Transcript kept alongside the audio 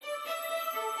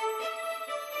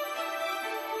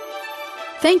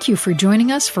Thank you for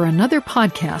joining us for another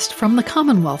podcast from the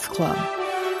Commonwealth Club.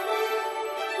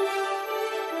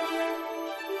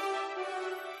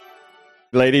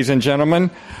 Ladies and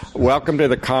gentlemen, welcome to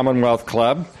the Commonwealth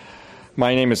Club.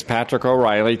 My name is Patrick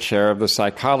O'Reilly, Chair of the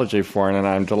Psychology Forum, and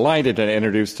I'm delighted to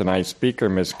introduce tonight's speaker,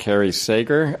 Ms. Carrie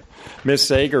Sager. Ms.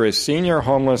 Sager is Senior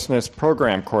Homelessness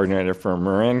Program Coordinator for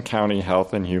Marin County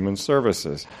Health and Human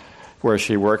Services, where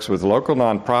she works with local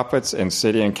nonprofits and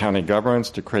city and county governments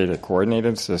to create a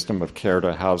coordinated system of care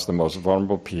to house the most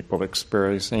vulnerable people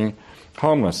experiencing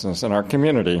homelessness in our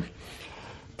community.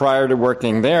 Prior to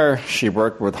working there, she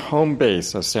worked with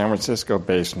HomeBase, a San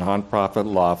Francisco-based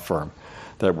nonprofit law firm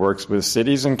that works with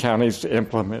cities and counties to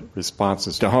implement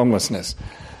responses to homelessness.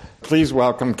 Please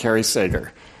welcome Carrie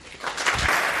Sager.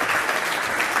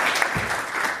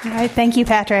 All right, thank you,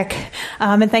 Patrick.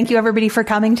 And thank you, everybody, for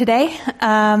coming today.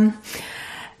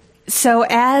 So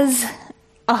as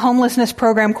a homelessness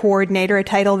program coordinator, a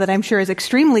title that I'm sure is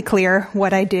extremely clear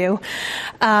what I do,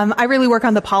 I really work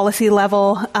on the policy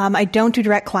level. I don't do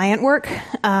direct client work.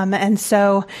 And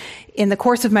so in the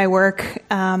course of my work,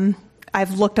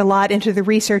 I've looked a lot into the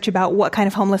research about what kind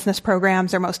of homelessness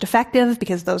programs are most effective,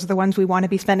 because those are the ones we want to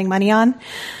be spending money on.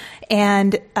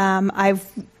 And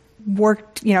I've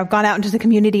worked, gone out into the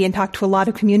community and talked to a lot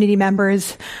of community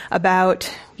members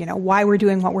about, why we're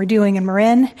doing what we're doing in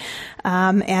Marin.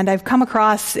 And I've come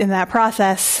across in that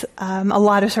process a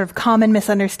lot of sort of common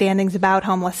misunderstandings about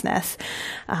homelessness.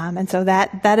 And so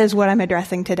that is what I'm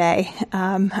addressing today.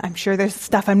 I'm sure there's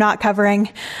stuff I'm not covering.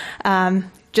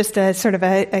 Just a sort of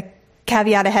a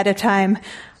caveat ahead of time.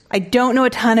 I don't know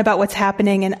a ton about what's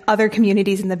happening in other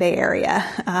communities in the Bay Area.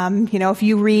 If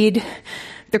you read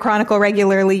the Chronicle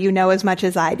regularly, you know as much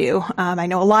as I do. I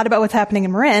know a lot about what's happening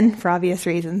in Marin for obvious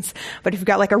reasons, but if you've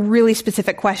got like a really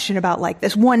specific question about like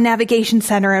this one navigation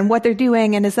center and what they're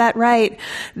doing and is that right,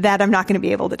 that I'm not going to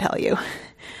be able to tell you.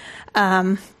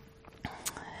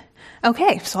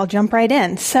 Okay, so I'll jump right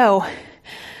in. So,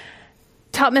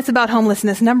 top myths about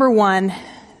homelessness. Number one,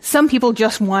 some people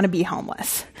just want to be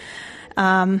homeless.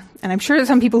 And I'm sure there's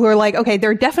some people who are like, okay, there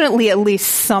are definitely at least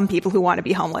some people who want to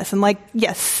be homeless. And like,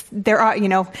 yes, there are,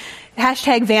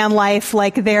 hashtag van life,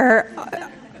 like there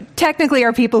technically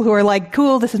are people who are like,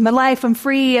 cool, this is my life, I'm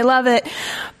free, I love it.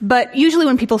 But usually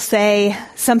when people say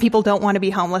some people don't want to be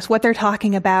homeless, what they're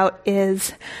talking about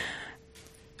is,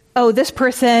 oh, this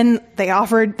person, they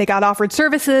got offered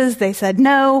services, they said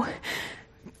no,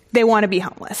 they want to be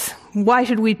homeless. Why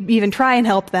should we even try and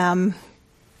help them?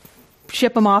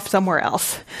 Ship them off somewhere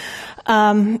else.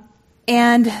 And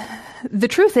the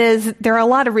truth is, there are a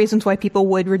lot of reasons why people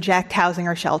would reject housing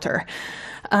or shelter.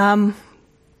 One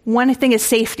thing is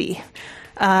safety,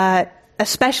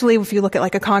 especially if you look at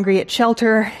like a congregate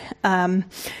shelter.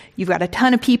 You've got a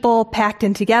ton of people packed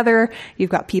in together.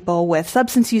 You've got people with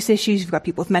substance use issues. You've got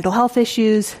people with mental health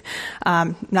issues.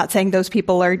 Not saying those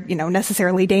people are,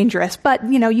 necessarily dangerous, but,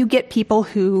 you get people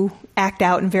who act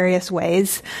out in various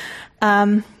ways.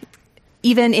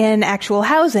 Even in actual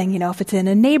housing, if it's in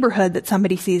a neighborhood that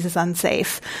somebody sees as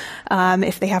unsafe,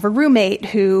 if they have a roommate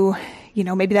who,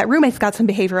 maybe that roommate's got some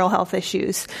behavioral health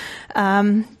issues,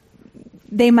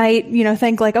 they might,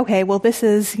 think like, okay, well, this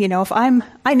is,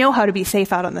 I know how to be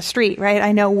safe out on the street, right?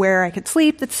 I know where I could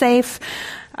sleep that's safe.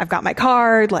 I've got my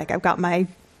card, like I've got my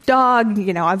dog,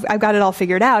 I've got it all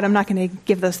figured out. I'm not going to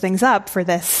give those things up for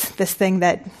this thing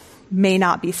that may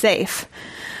not be safe.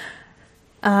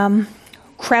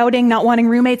 Crowding, not wanting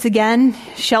roommates again.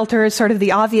 Shelter is sort of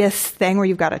the obvious thing where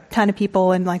you've got a ton of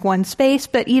people in like one space,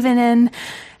 but even in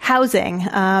housing,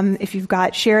 if you've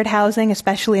got shared housing,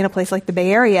 especially in a place like the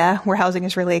Bay Area where housing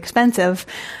is really expensive,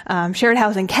 shared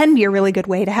housing can be a really good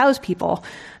way to house people,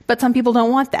 but some people don't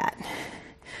want that.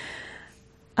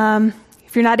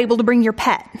 If you're not able to bring your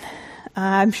pet,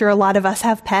 I'm sure a lot of us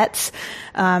have pets.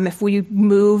 If we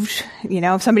moved,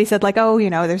 if somebody said like, oh,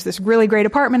 there's this really great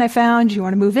apartment I found, you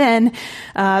want to move in?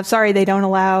 Sorry, they don't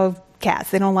allow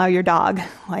cats. They don't allow your dog.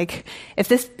 Like, if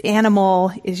this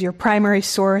animal is your primary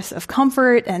source of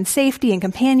comfort and safety and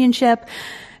companionship,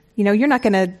 you're not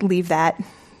going to leave that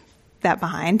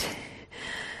behind.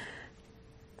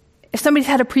 If somebody's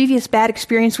had a previous bad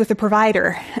experience with a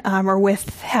provider, or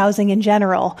with housing in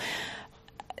general,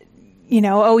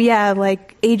 oh yeah,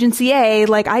 like agency A,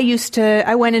 like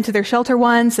I went into their shelter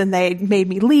once and they made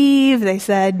me leave. They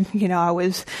said, I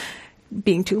was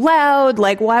being too loud.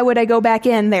 Like, why would I go back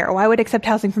in there? Why would I accept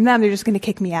housing from them? They're just going to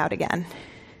kick me out again.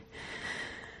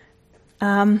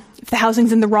 If the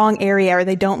housing's in the wrong area or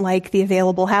they don't like the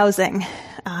available housing,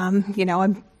 I'm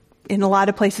in a lot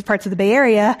of parts of the Bay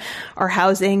Area, our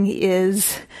housing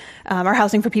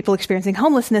for people experiencing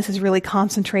homelessness is really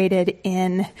concentrated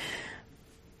in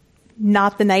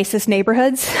not the nicest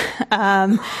neighborhoods.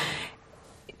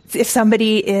 If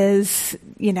somebody is,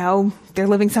 they're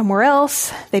living somewhere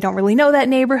else, they don't really know that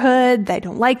neighborhood, they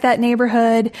don't like that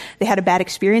neighborhood, they had a bad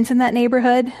experience in that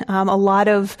neighborhood. A lot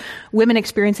of women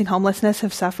experiencing homelessness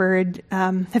have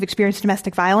experienced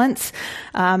domestic violence.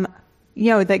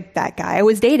 That guy I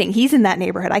was dating, he's in that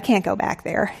neighborhood, I can't go back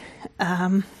there.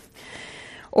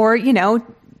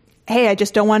 Hey, I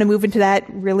just don't want to move into that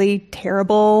really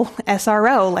terrible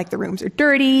SRO. Like, the rooms are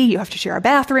dirty, you have to share a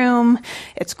bathroom,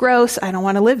 it's gross, I don't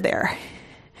want to live there.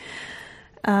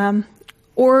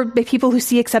 Or by people who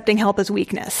see accepting help as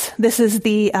weakness. This is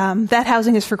the, that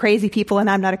housing is for crazy people and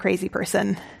I'm not a crazy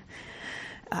person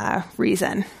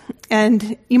reason.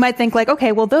 And you might think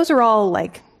okay, well, those are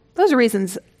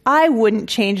reasons I wouldn't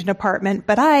change an apartment,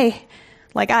 but I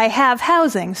have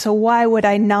housing, so why would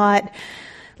I not?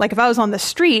 If I was on the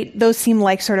street, those seem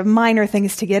like sort of minor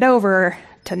things to get over,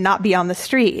 to not be on the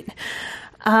street.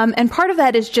 And part of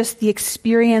that is just the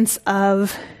experience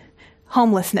of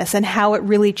homelessness and how it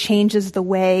really changes the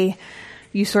way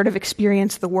you sort of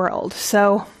experience the world.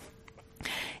 So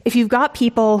if you've got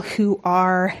people who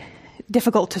are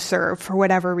difficult to serve for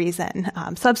whatever reason,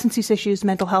 substance use issues,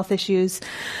 mental health issues,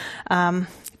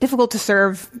 difficult to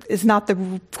serve is not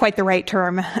quite the right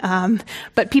term,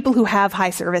 but people who have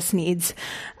high service needs,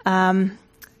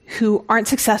 who aren't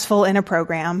successful in a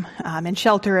program, in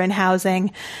shelter and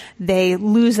housing, they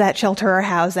lose that shelter or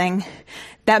housing.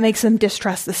 That makes them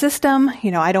distrust the system.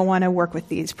 I don't want to work with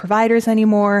these providers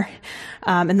anymore.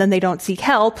 And then they don't seek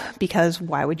help, because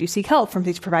why would you seek help from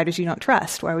these providers you don't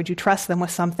trust? Why would you trust them with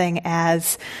something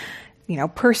as,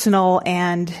 personal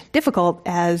and difficult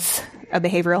as a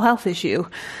behavioral health issue,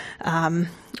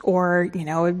 or,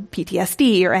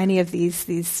 PTSD or any of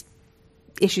these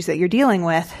issues that you're dealing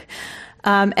with.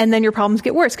 And then your problems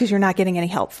get worse because you're not getting any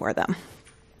help for them.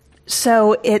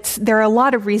 So there are a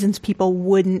lot of reasons people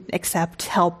wouldn't accept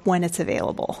help when it's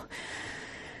available.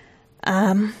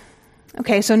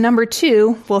 Okay, so number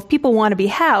 2, well, if people want to be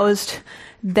housed,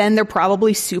 then they're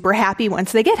probably super happy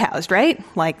once they get housed, right?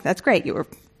 That's great. You were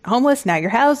homeless, now you're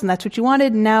housed, and that's what you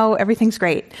wanted, and now everything's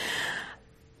great.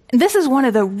 This is one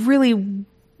of the really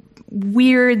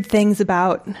weird things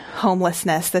about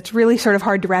homelessness that's really sort of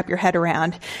hard to wrap your head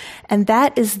around. And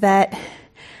that is that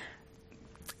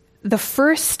the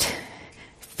first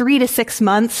 3 to 6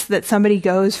 months that somebody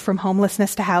goes from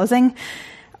homelessness to housing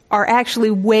are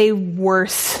actually way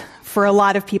worse for a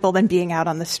lot of people than being out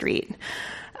on the street.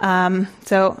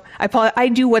 So I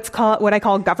do what I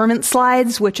call government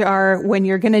slides, which are when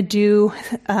you're going to do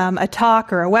a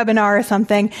talk or a webinar or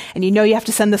something, and you have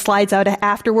to send the slides out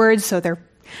afterwards, so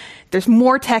there's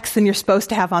more text than you're supposed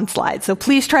to have on slides. So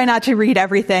please try not to read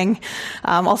everything.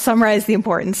 I'll summarize the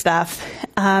important stuff.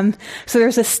 So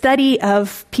there's a study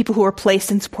of people who were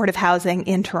placed in supportive housing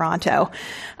in Toronto.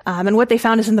 And what they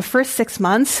found is in the first 6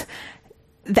 months,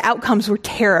 the outcomes were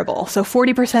terrible. So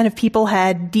 40% of people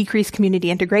had decreased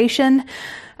community integration.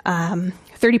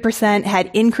 30% had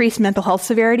increased mental health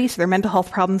severity, so their mental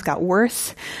health problems got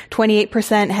worse.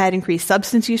 28% had increased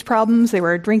substance use problems. They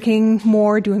were drinking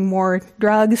more, doing more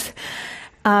drugs.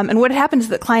 And what happened is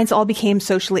that clients all became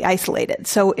socially isolated.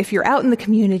 So if you're out in the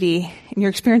community and you're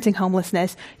experiencing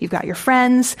homelessness, you've got your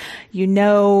friends,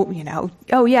 oh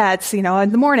yeah, it's, in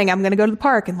the morning I'm going to go to the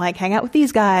park and hang out with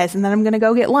these guys, and then I'm going to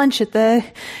go get lunch at the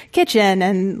kitchen,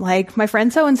 and my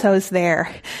friend so-and-so is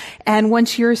there. And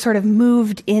once you're sort of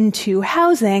moved into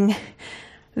housing,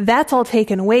 that's all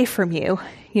taken away from you.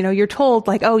 You're told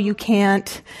oh, you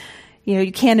can't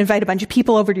invite a bunch of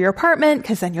people over to your apartment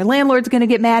because then your landlord's going to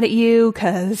get mad at you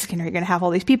because, you're going to have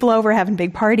all these people over having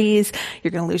big parties.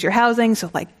 You're going to lose your housing.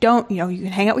 So don't, you can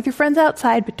hang out with your friends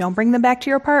outside, but don't bring them back to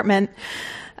your apartment.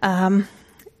 And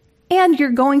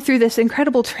you're going through this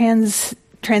incredible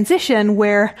transition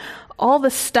where all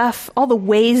the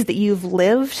ways that you've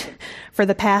lived for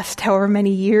the past however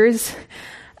many years,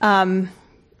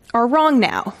 are wrong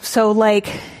now. So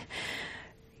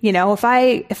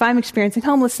if I'm experiencing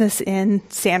homelessness in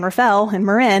San Rafael in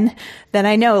Marin, then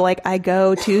I know I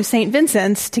go to St.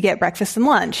 Vincent's to get breakfast and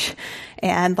lunch.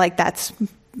 And that's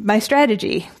my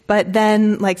strategy. But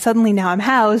then suddenly now I'm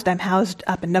housed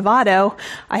up in Novato.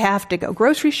 I have to go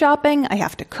grocery shopping. I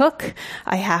have to cook.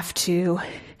 I have to,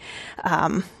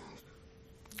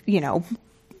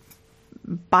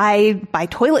 buy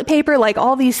toilet paper,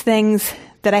 all these things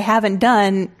that I haven't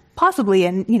done possibly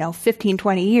in, 15,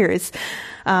 20 years.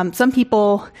 Some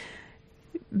people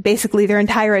basically their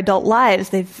entire adult lives,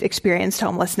 they've experienced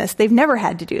homelessness. They've never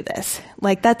had to do this.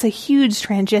 Like, that's a huge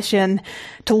transition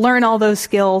to learn all those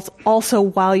skills also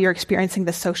while you're experiencing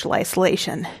this social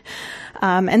isolation.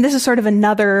 And this is sort of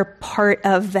another part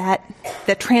of that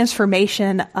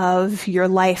transformation of your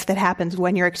life that happens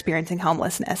when you're experiencing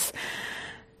homelessness.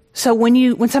 So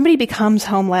when somebody becomes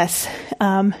homeless,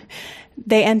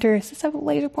 they enter, is this a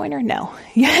laser pointer? No.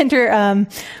 You enter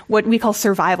what we call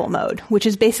survival mode, which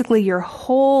is basically your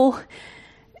whole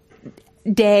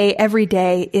day, every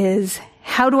day is,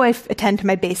 how do I attend to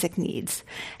my basic needs?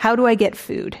 How do I get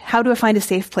food? How do I find a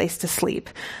safe place to sleep?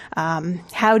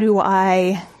 How do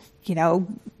I,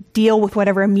 deal with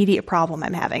whatever immediate problem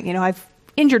I'm having? I've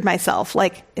injured myself.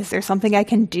 Like, is there something I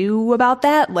can do about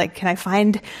that? Like, can I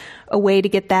find a way to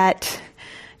get that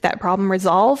problem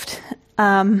resolved?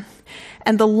 And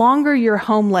the longer you're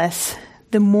homeless,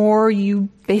 the more you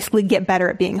basically get better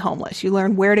at being homeless. You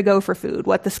learn where to go for food,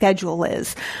 what the schedule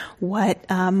is, where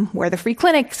the free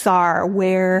clinics are,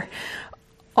 where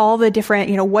all the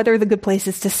different, what are the good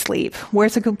places to sleep?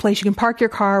 Where's a good place you can park your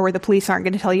car where the police aren't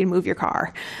going to tell you to move your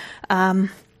car?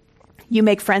 You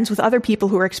make friends with other people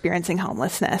who are experiencing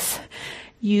homelessness.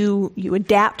 You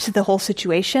adapt to the whole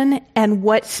situation, and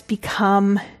what's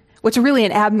really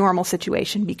an abnormal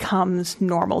situation becomes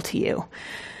normal to you.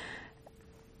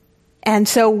 And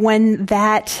so when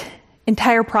that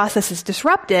entire process is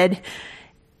disrupted,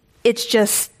 it's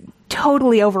just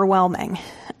totally overwhelming.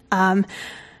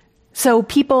 So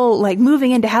people, like,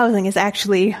 moving into housing is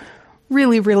actually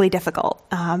really, really difficult.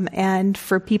 And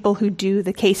for people who do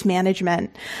the case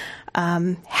management,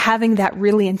 having that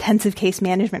really intensive case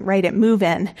management right at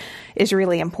move-in is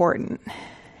really important.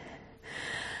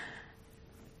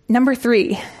 Number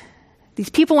 3, these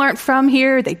people aren't from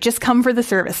here, they just come for the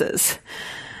services.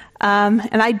 And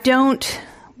I don't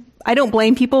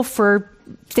blame people for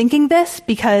thinking this,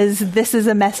 because this is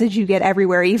a message you get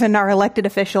everywhere. Even our elected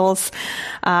officials,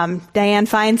 Dianne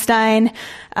Feinstein,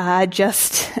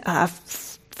 just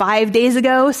 5 days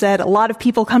ago said a lot of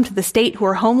people come to the state who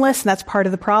are homeless, and that's part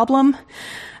of the problem.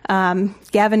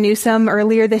 Gavin Newsom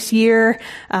earlier this year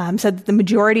said that the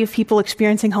majority of people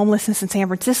experiencing homelessness in San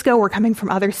Francisco were coming from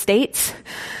other states.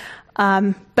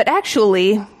 But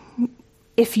actually,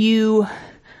 if you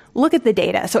look at the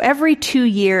data, so every 2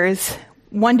 years,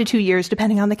 1 to 2 years,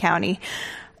 depending on the county,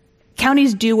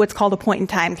 counties do what's called a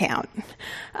point-in-time count.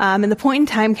 And the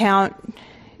point-in-time count,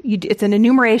 it's an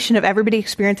enumeration of everybody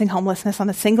experiencing homelessness on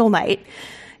a single night.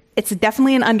 It's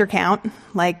definitely an undercount.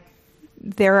 Like,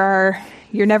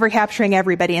 you're never capturing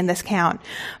everybody in this count.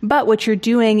 But what you're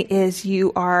doing is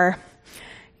you are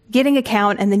getting a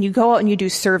count, and then you go out and you do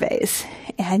surveys.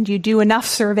 And you do enough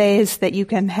surveys that you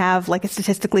can have, like, a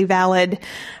statistically valid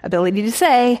ability to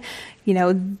say,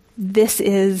 these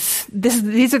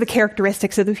are the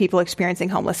characteristics of the people experiencing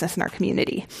homelessness in our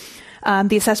community.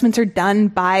 The assessments are done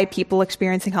by people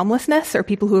experiencing homelessness or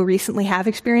people who recently have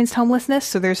experienced homelessness.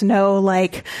 So there's no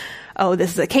like, oh,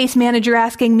 this is a case manager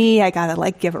asking me, I gotta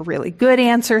like give a really good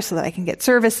answer so that I can get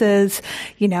services.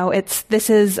 These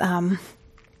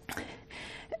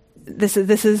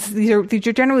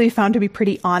are generally found to be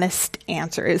pretty honest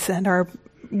answers, and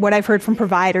what I've heard from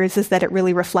providers is that it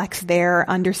really reflects their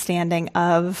understanding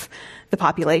of the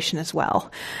population as well.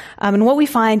 And what we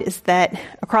find is that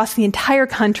across the entire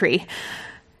country,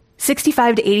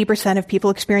 65 to 80% of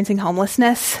people experiencing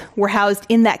homelessness were housed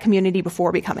in that community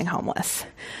before becoming homeless.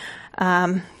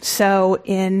 So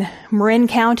in Marin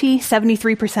County,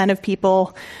 73% of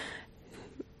people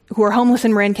who are homeless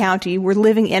in Marin County were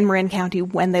living in Marin County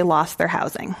when they lost their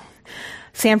housing.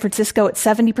 San Francisco at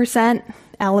 70%,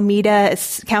 Alameda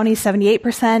County is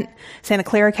 78%, Santa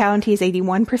Clara County is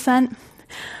 81%.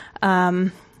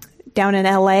 Down in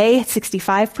LA,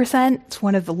 65%. It's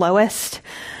one of the lowest.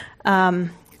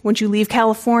 Once you leave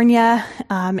California,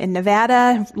 in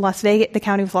Nevada, Las Vegas, the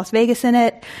county with Las Vegas in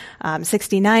it,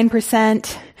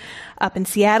 69%. Up in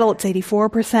Seattle, it's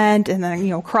 84%. And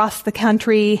then, across the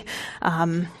country,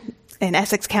 in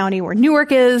Essex County where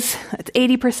Newark is, it's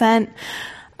 80%.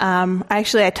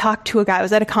 I talked to a guy, I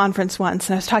was at a conference once,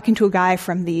 and I was talking to a guy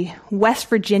from the West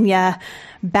Virginia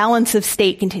balance of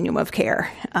state continuum of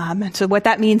care. And so what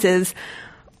that means is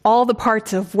all the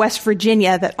parts of West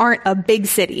Virginia that aren't a big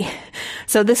city.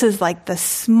 So this is like the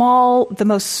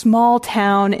most small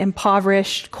town,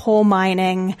 impoverished, coal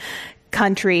mining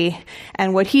country.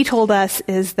 And what he told us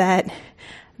is that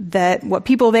what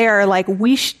people there are like,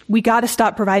 we got to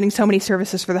stop providing so many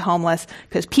services for the homeless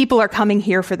because people are coming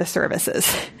here for the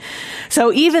services.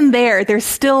 So even there's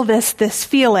still this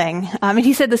feeling, and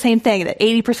he said the same thing, that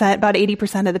about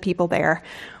 80% of the people there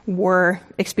were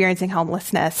experiencing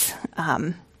homelessness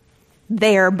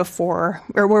there before,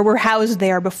 or were housed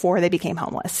there before they became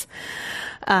homeless.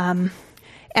 And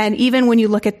even when you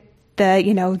look at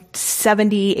the,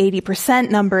 70, 80%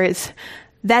 numbers,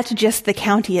 that's just the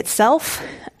county itself.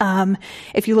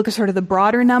 If you look at sort of the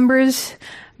broader numbers,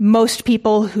 most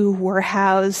people who were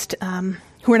housed,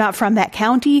 who are not from that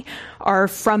county are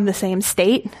from the same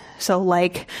state. So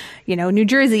New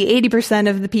Jersey, 80%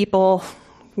 of the people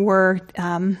were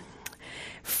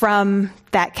from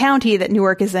that county that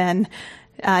Newark is in.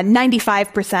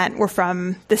 95% were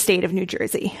from the state of New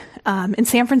Jersey. In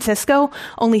San Francisco,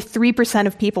 only 3%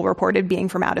 of people reported being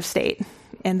from out of state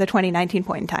in the 2019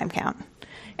 point in time count.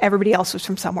 Everybody else was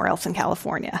from somewhere else in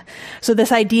California. So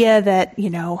this idea that,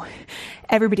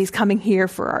 everybody's coming here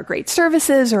for our great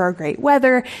services or our great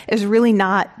weather is really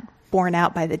not borne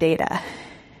out by the data.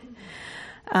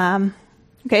 The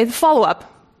follow-up.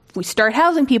 If we start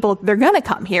housing people, they're going to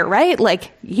come here, right?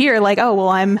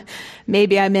 I'm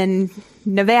in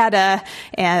Nevada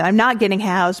and I'm not getting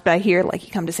housed, but I hear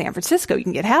you come to San Francisco, you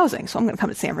can get housing. So I'm going to come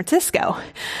to San Francisco.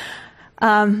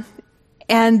 And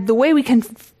the way we can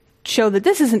show that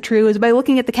this isn't true is by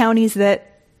looking at the counties that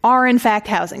are in fact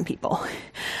housing people.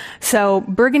 So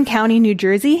Bergen County, New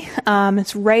Jersey,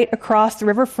 it's right across the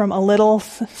river from a little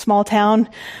small town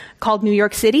called New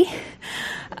York City.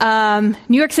 New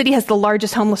York City has the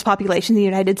largest homeless population in the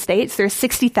United States. There's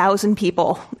 60,000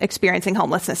 people experiencing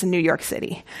homelessness in New York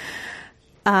City.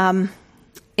 In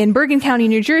Bergen County,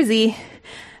 New Jersey,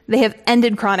 they have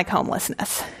ended chronic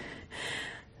homelessness.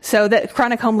 So that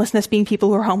chronic homelessness being people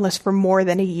who are homeless for more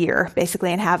than a year,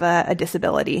 basically, and have a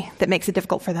disability that makes it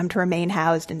difficult for them to remain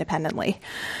housed independently.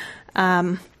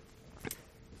 And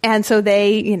so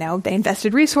they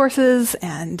invested resources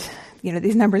and,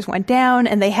 these numbers went down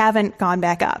and they haven't gone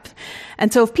back up.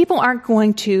 And so if people aren't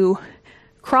going to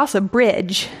cross a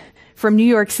bridge from New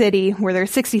York City, where there are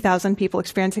 60,000 people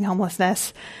experiencing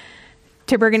homelessness,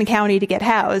 to Bergen County to get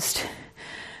housed,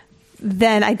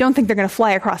 then I don't think they're going to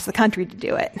fly across the country to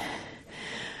do it.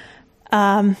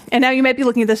 And now you might be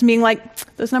looking at this and being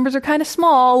like, those numbers are kind of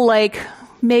small.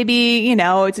 Maybe,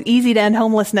 it's easy to end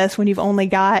homelessness when you've only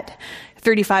got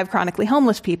 35 chronically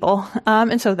homeless people.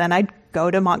 And so then I'd go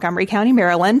to Montgomery County,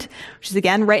 Maryland, which is,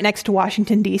 again, right next to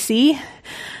Washington, D.C.,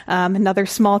 another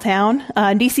small town.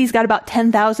 D.C.'s got about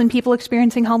 10,000 people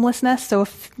experiencing homelessness, so a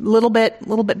little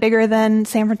bit bigger than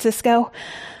San Francisco,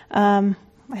 I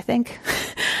think,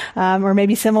 or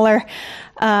maybe similar.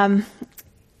 And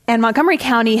Montgomery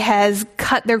County has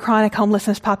cut their chronic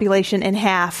homelessness population in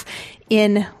half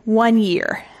in 1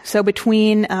 year. So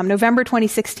between November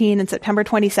 2016 and September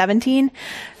 2017,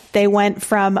 they went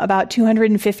from about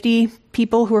 250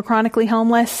 people who were chronically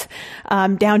homeless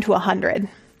down to 100.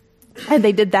 And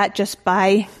they did that just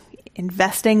by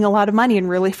investing a lot of money and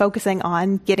really focusing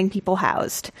on getting people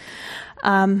housed.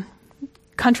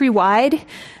 Countrywide,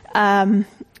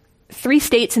 3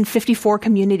 states and 54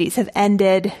 communities have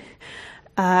ended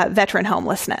veteran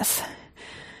homelessness.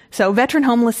 So veteran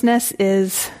homelessness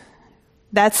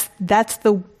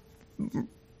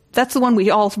that's the one we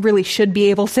all really should be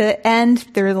able to end.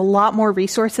 There's a lot more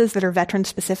resources that are veteran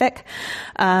specific,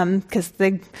 because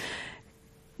the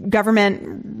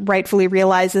government rightfully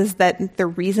realizes that the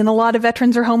reason a lot of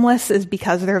veterans are homeless is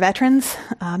because they're veterans,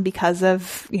 because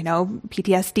of,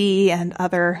 PTSD and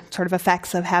other sort of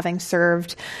effects of having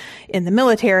served in the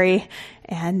military.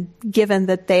 And given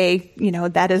that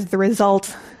that is the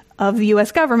result of the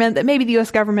U.S. government, that maybe the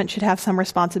U.S. government should have some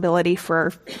responsibility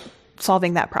for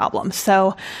solving that problem.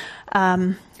 So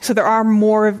there are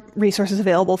more resources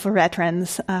available for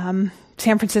veterans.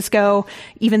 San Francisco,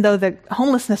 even though the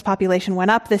homelessness population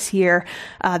went up this year,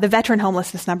 the veteran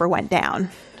homelessness number went down.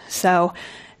 So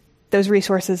those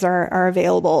resources are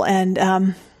available.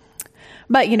 And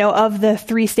but of the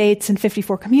 3 states and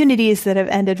 54 communities that have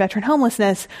ended veteran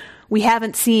homelessness, we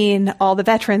haven't seen all the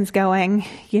veterans going,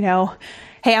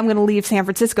 hey, I'm going to leave San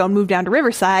Francisco and move down to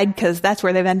Riverside because that's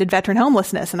where they've ended veteran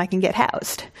homelessness and I can get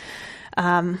housed.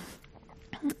 Part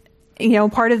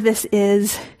of this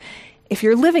is if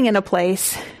you're living in a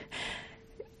place,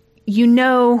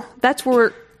 that's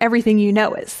where everything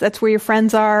is. That's where your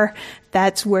friends are.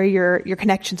 That's where your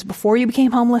connections before you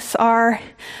became homeless are.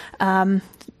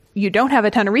 You don't have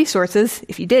a ton of resources.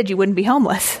 If you did, you wouldn't be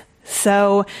homeless.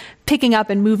 So picking up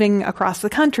and moving across the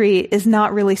country is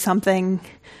not really something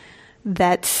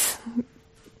that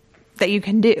you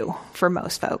can do for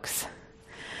most folks.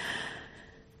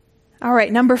 All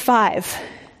right, number 5.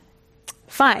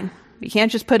 Fine, you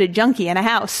can't just put a junkie in a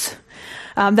house.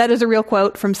 That is a real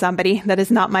quote from somebody. That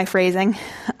is not my phrasing.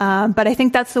 But I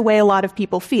think that's the way a lot of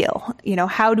people feel.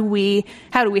 How do we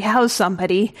house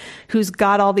somebody who's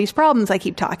got all these problems I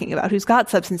keep talking about, who's got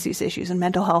substance use issues and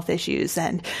mental health issues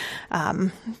and,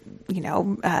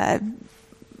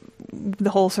 the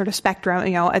whole sort of spectrum,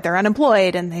 they're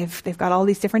unemployed and they've got all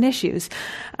these different issues.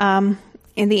 And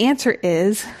the answer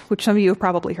is, which some of you have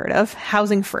probably heard of,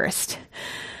 housing first.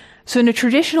 So in a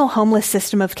traditional homeless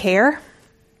system of care,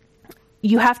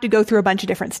 you have to go through a bunch of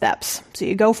different steps. So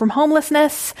you go from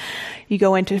homelessness, you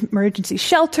go into emergency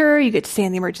shelter, you get to stay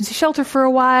in the emergency shelter for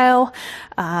a while.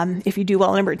 If you do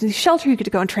well in emergency shelter, you get to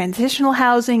go in transitional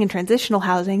housing. In transitional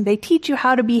housing, they teach you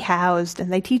how to be housed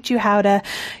and they teach you how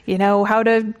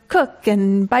to cook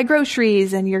and buy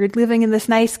groceries, and you're living in this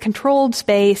nice controlled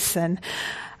space. And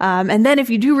then if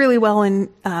you do really well in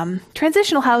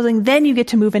transitional housing, then you get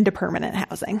to move into permanent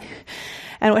housing.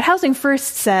 And what Housing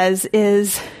First says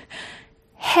is,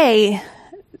 hey,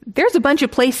 there's a bunch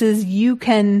of places you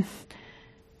can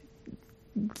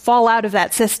fall out of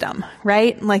that system,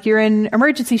 right? Like you're in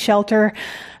emergency shelter.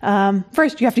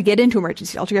 First, you have to get into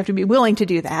emergency shelter. You have to be willing to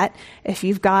do that. If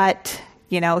you've got,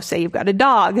 say you've got a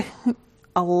dog,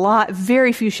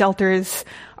 very few shelters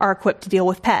are equipped to deal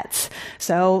with pets.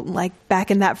 So like back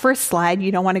in that first slide,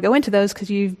 you don't want to go into those because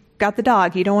you've got the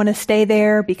dog. You don't want to stay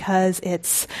there because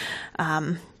it's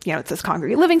this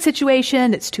congregate living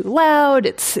situation. It's too loud.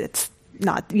 It's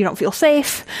not, you don't feel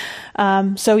safe.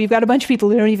 So you've got a bunch of people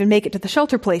who don't even make it to the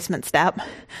shelter placement step.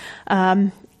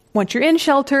 Once you're in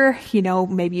shelter,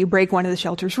 maybe you break one of the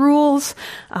shelter's rules.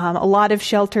 A lot of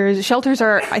shelters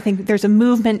are, I think there's a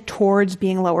movement towards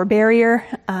being lower barrier.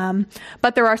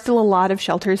 But there are still a lot of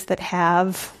shelters that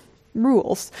have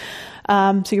rules.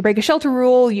 So you break a shelter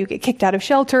rule, you get kicked out of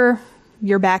shelter,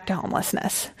 you're back to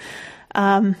homelessness.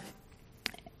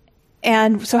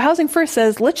 And so Housing First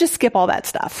says, let's just skip all that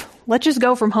stuff. Let's just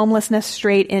go from homelessness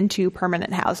straight into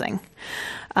permanent housing.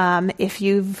 If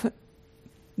you've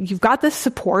got this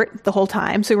support the whole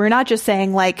time, so we're not just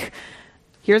saying like,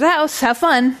 here's a house, have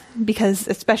fun, because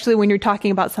especially when you're talking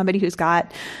about somebody who's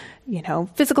got,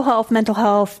 physical health, mental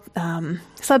health,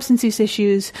 substance use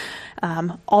issues,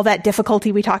 all that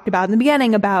difficulty we talked about in the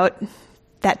beginning about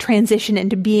that transition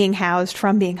into being housed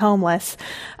from being homeless.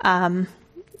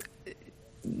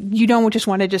 You don't just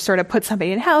want to just sort of put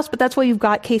somebody in a house, but that's why you've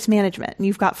got case management. And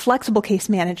you've got flexible case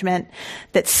management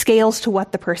that scales to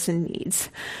what the person needs.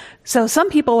 So some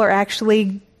people are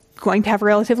actually going to have a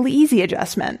relatively easy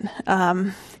adjustment.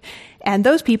 And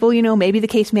those people, maybe the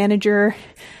case manager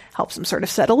helps them sort of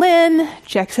settle in,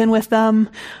 checks in with them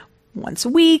once a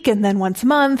week and then once a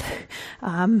month,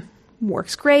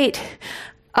 works great.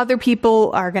 Other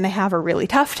people are going to have a really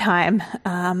tough time.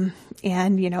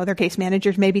 And their case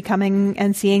managers may be coming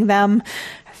and seeing them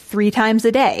 3 times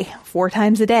a day, 4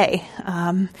 times a day.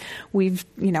 I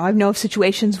know of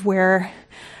situations where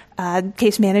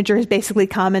case manager has basically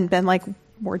come and been like,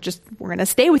 we're going to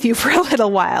stay with you for a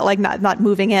little while, like not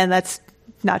moving in. That's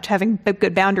not having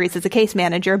good boundaries as a case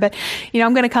manager, but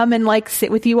I'm going to come and like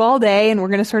sit with you all day, and we're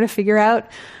going to sort of figure out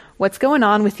what's going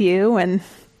on with you and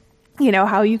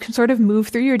how you can sort of move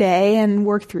through your day and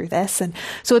work through this. And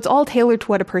so it's all tailored to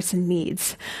what a person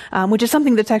needs, which is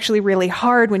something that's actually really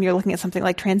hard when you're looking at something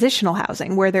like transitional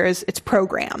housing, where it's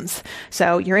programs.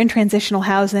 So you're in transitional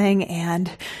housing and,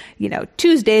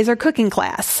 Tuesdays are cooking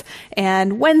class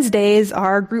and Wednesdays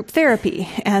are group therapy.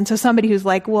 And so somebody who's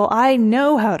like, well, I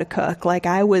know how to cook. Like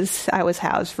I was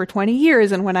housed for 20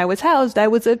 years. And when I was housed, I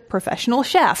was a professional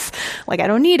chef. Like I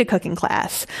don't need a cooking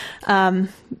class.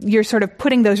 You're sort of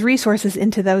putting those resources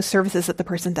into those services that the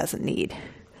person doesn't need.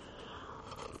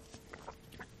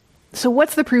 So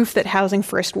what's the proof that Housing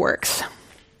First works?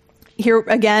 Here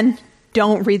again,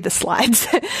 don't read the slides.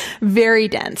 Very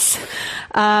dense.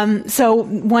 So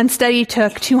one study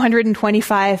took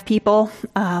 225 people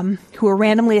who were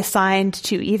randomly assigned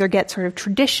to either get sort of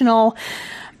traditional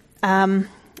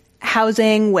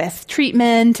housing with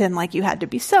treatment and like you had to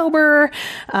be sober,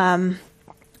 and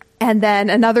then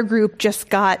another group just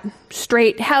got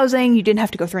straight housing. You didn't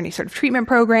have to go through any sort of treatment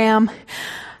program.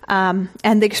 And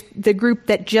the group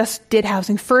that just did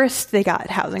Housing First, they got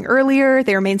housing earlier.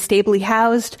 They remained stably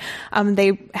housed.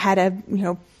 They had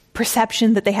a,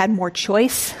 perception that they had more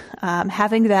choice.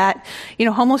 Having that,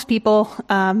 homeless people,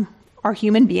 are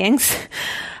human beings.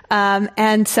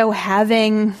 And so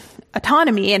having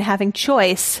autonomy and having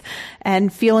choice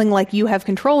and feeling like you have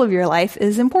control of your life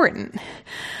is important.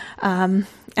 And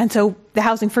so the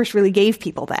Housing First really gave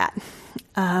people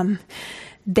that.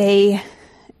 They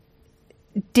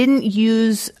didn't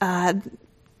use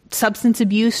substance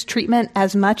abuse treatment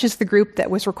as much as the group that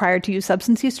was required to use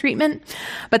substance use treatment,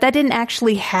 but that didn't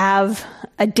actually have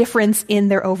a difference in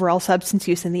their overall substance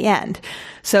use in the end.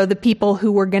 So the people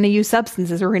who were going to use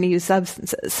substances were going to use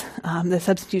substances. The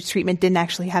substance use treatment didn't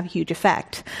actually have a huge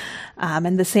effect.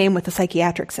 And the same with the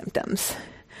psychiatric symptoms.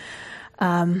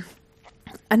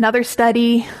 Another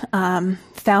study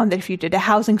found that if you did a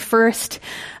housing first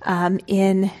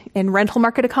in rental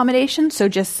market accommodation, so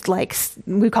just like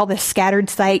we call this scattered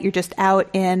site, you're just out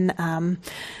in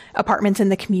apartments in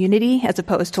the community as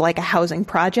opposed to like a housing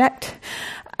project,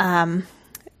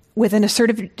 with an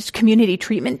assertive community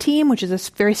treatment team, which is a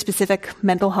very specific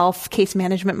mental health case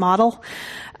management model,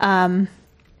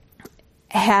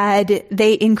 had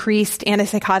they increased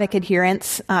antipsychotic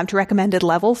adherence to recommended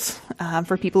levels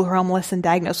for people who are homeless and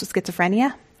diagnosed with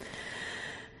schizophrenia.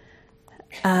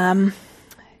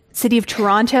 City of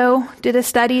Toronto did a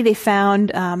study. They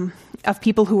found of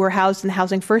people who were housed in the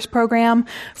Housing First program,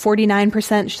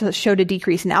 49% showed a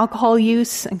decrease in alcohol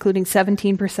use, including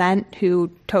 17% who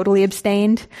totally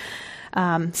abstained.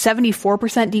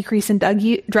 74% decrease in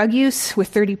drug use,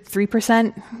 with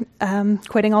 33%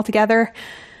 quitting altogether.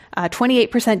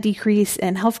 28% decrease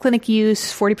in health clinic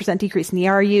use, 40% decrease in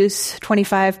ER use,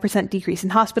 25% decrease in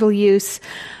hospital use,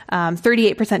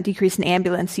 38% decrease in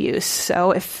ambulance use. So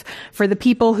if for the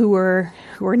people who were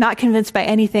not convinced by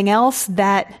anything else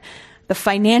that the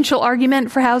financial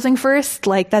argument for housing first,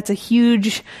 like that's a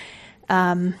huge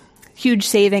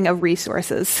saving of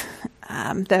resources,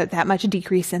 that much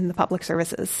decrease in the public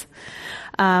services.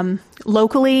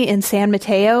 Locally in San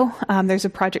Mateo, there's a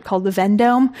project called the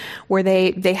Vendome where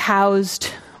they housed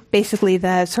basically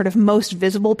the sort of most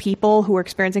visible people who were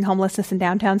experiencing homelessness in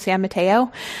downtown San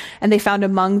Mateo. And they found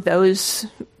among those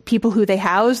people who they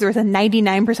housed, there was a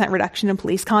 99% reduction in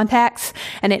police contacts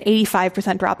and an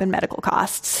 85% drop in medical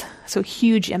costs. So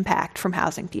huge impact from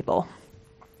housing people.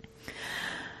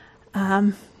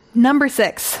 Number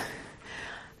 6.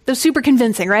 Those super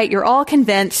convincing, right? You're all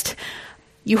convinced.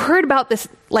 You heard about this,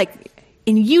 like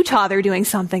in Utah, they're doing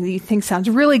something that you think sounds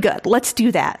really good. Let's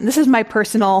do that. And this is my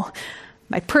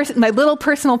little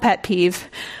personal pet peeve,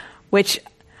 which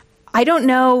I don't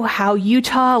know how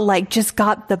Utah like just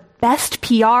got the best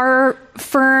PR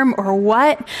firm or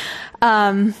what.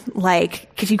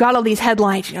 Cause you got all these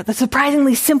headlines, the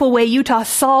surprisingly simple way Utah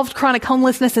solved chronic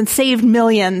homelessness and saved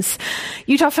millions.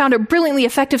 Utah found a brilliantly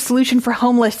effective solution for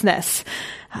homelessness.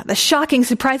 The shocking,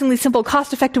 surprisingly simple,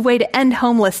 cost-effective way to end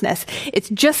homelessness. It's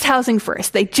just housing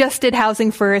first. They just did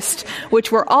housing first,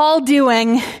 which we're all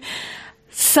doing.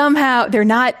 Somehow their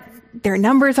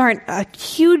numbers aren't a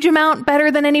huge amount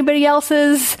better than anybody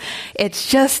else's. It's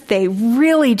just, they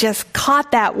really just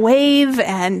caught that wave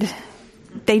and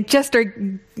they just are,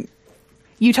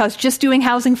 Utah's just doing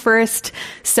housing first.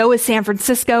 So is San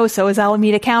Francisco. So is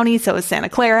Alameda County. So is Santa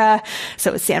Clara.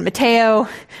 So is San Mateo.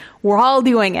 We're all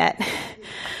doing it.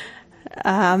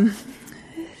 One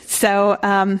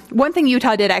thing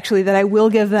Utah did actually that I will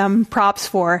give them props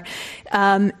for,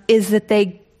 is that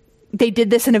they did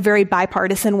this in a very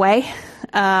bipartisan way,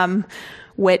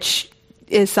 which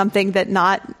is something that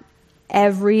I'm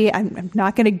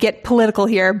not going to get political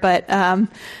here, but,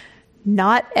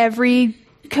 not every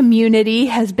community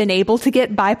has been able to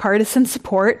get bipartisan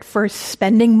support for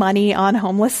spending money on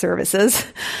homeless services.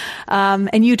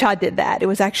 And Utah did that. It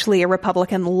was actually a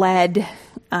Republican-led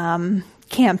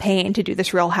campaign to do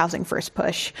this real housing first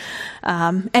push.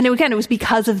 And it was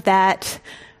because of that.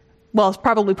 Well, it's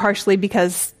probably partially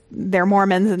because they're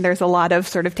Mormons and there's a lot of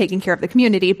sort of taking care of the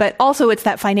community, but also it's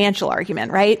that financial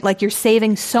argument, right? Like you're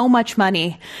saving so much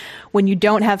money when you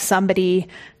don't have somebody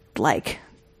like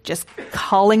just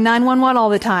calling 911 all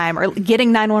the time or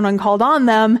getting 911 called on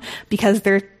them because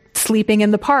they're sleeping in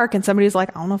the park and somebody's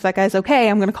like, I don't know if that guy's okay.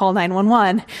 I'm going to call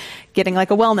 911, getting like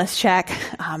a wellness check,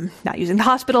 not using the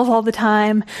hospitals all the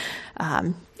time,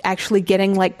 actually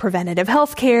getting like preventative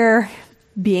health care,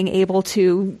 being able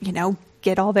to,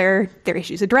 get all their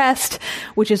issues addressed,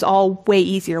 which is all way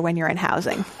easier when you're in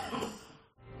housing.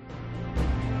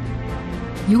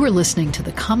 You are listening to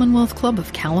the Commonwealth Club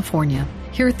of California.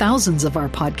 Hear thousands of our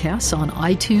podcasts on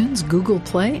iTunes, Google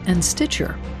Play, and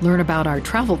Stitcher. Learn about our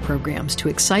travel programs to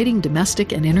exciting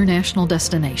domestic and international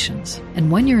destinations.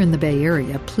 And when you're in the Bay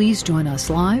Area, please join us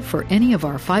live for any of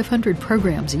our 500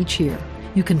 programs each year.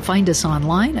 You can find us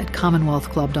online at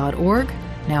commonwealthclub.org.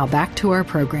 Now back to our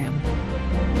program.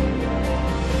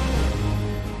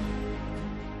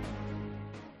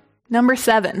 Number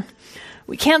 7,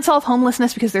 we can't solve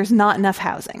homelessness because there's not enough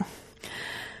housing.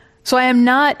 So I'm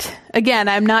not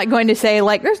going to say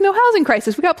like, there's no housing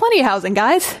crisis. We got plenty of housing,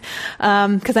 guys.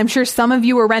 Cause I'm sure some of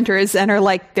you are renters and are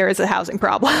like, there is a housing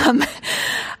problem.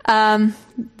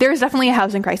 There's definitely a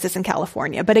housing crisis in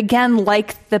California. But again,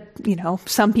 like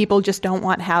some people just don't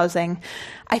want housing.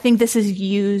 I think this is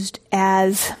used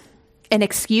as an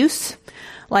excuse.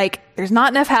 Like, there's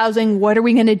not enough housing. What are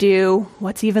we going to do?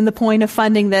 What's even the point of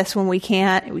funding this when we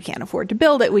can't afford to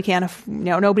build it? We can't,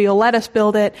 nobody will let us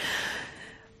build it.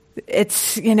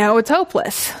 It's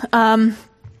hopeless. And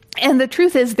the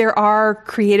truth is there are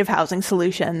creative housing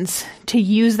solutions to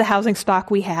use the housing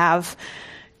stock we have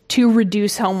to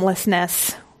reduce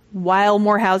homelessness while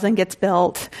more housing gets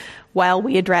built, while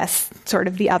we address sort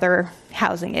of the other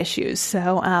housing issues.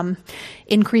 So,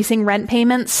 increasing rent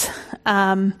payments,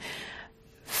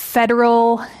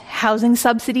 federal housing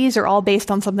subsidies are all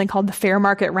based on something called the fair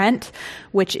market rent,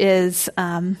 which is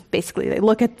basically they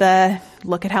look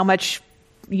at how much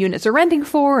units are renting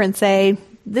for and say,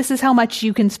 this is how much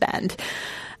you can spend.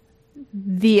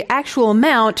 The actual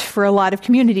amount for a lot of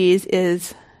communities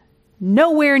is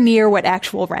nowhere near what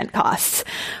actual rent costs.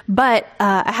 But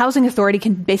a housing authority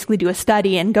can basically do a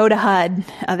study and go to HUD,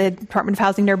 the Department of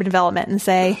Housing and Urban Development, and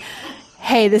say,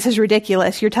 hey, this is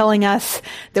ridiculous. You're telling us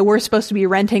that we're supposed to be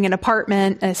renting an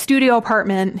apartment, a studio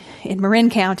apartment in Marin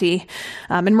County.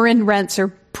 And Marin rents are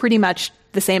pretty much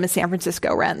the same as San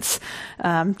Francisco rents.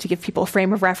 To give people a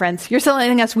frame of reference, you're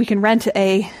telling us we can rent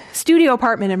a studio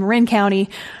apartment in Marin County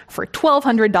for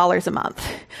 $1,200 a month.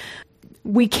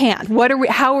 We can't.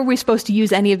 How are we supposed to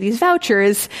use any of these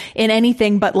vouchers in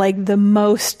anything but like the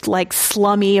most like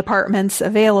slummy apartments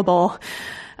available?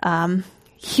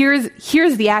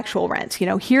 Here's the actual rent.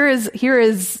 Here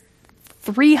is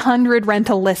 300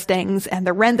 rental listings and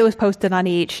the rent that was posted on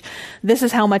each. This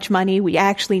is how much money we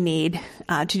actually need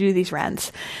to do these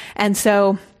rents. And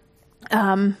so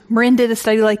Marin did a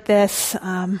study like this.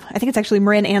 I think it's actually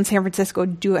Marin and San Francisco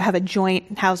have a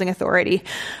joint housing authority.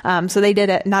 So they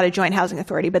did not a joint housing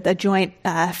authority, but the joint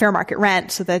fair market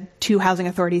rent. So the two housing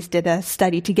authorities did a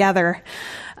study together.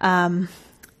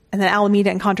 And then Alameda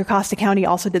and Contra Costa County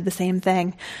also did the same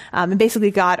thing, and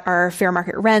basically got our fair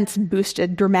market rents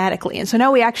boosted dramatically. And so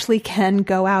now we actually can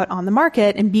go out on the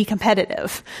market and be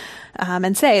competitive,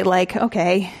 and say like,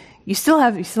 okay, you still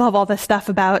have all this stuff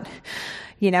about,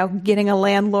 getting a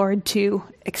landlord to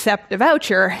accept a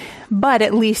voucher, but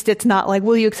at least it's not like,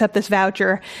 will you accept this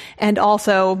voucher and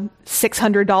also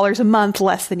 $600 a month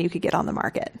less than you could get on the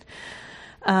market.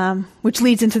 Which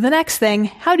leads into the next thing.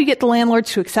 How do you get the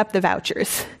landlords to accept the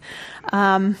vouchers?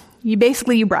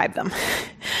 You bribe them.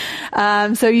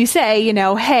 So you say,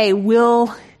 hey,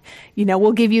 we'll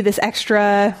give you this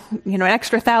extra, an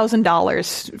extra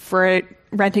 $1,000 for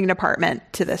renting an apartment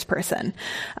to this person.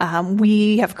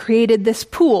 We have created this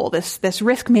pool, this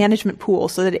risk management pool,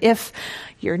 so that if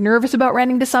you're nervous about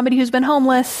renting to somebody who's been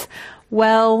homeless,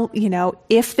 well,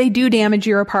 if they do damage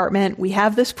your apartment, we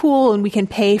have this pool and we can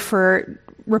pay for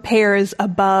repairs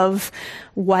above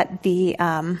what the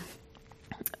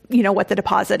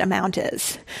deposit amount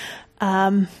is.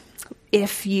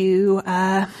 If you,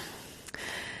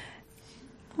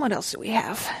 what else do we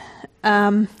have?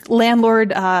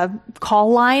 Landlord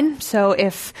call line. So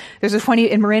if there's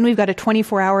in Marin, we've got a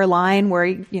 24-hour line where,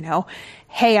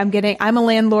 hey, I'm a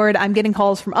landlord, I'm getting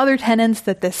calls from other tenants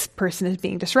that this person is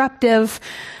being disruptive.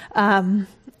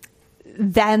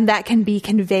 Then that can be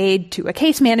conveyed to a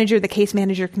case manager. The case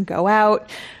manager can go out,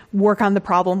 work on the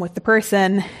problem with the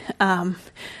person. I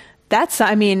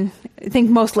think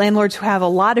most landlords who have a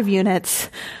lot of units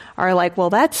are like, well,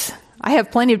 I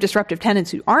have plenty of disruptive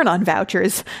tenants who aren't on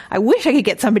vouchers. I wish I could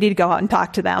get somebody to go out and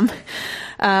talk to them.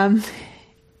 And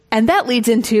that leads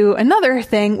into another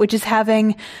thing, which is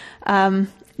having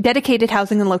dedicated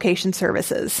housing and location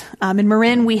services. In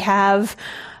Marin, we have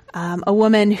a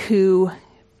woman who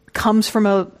comes from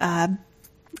a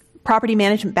property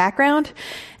management background.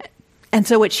 And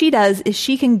so what she does is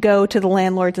she can go to the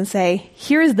landlords and say,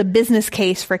 here is the business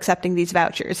case for accepting these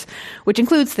vouchers, which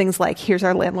includes things like, here's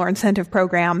our landlord incentive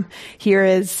program. Here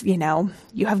is, you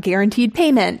have guaranteed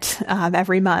payment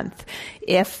every month.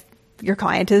 If your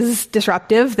client is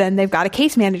disruptive, then they've got a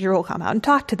case manager who will come out and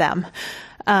talk to them.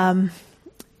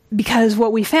 Because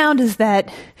what we found is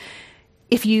that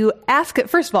if you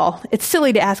first of all, it's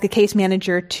silly to ask a case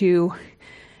manager to,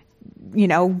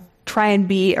 try and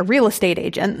be a real estate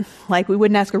agent. Like, we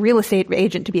wouldn't ask a real estate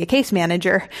agent to be a case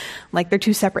manager. Like, they're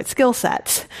two separate skill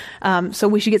sets. So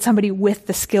we should get somebody with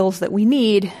the skills that we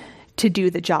need to do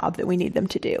the job that we need them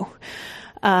to do.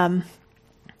 And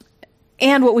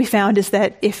what we found is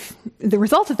that if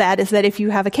you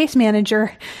have a case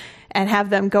manager and have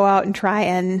them go out and try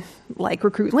and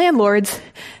recruit landlords,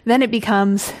 then it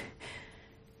becomes,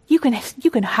 you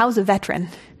can house a veteran.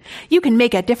 You can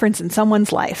make a difference in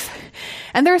someone's life.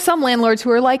 And there are some landlords who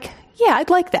are like, yeah, I'd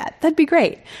like that. That'd be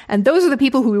great. And those are the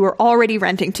people who we were already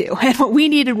renting to. And what we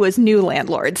needed was new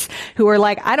landlords who were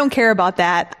like, I don't care about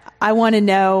that. I want to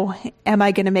know, am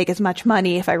I going to make as much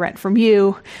money if I rent from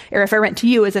you, or if I rent to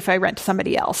you as if I rent to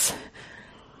somebody else?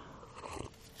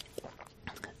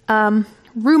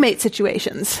 Roommate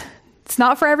situations. It's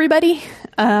not for everybody.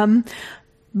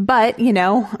 But,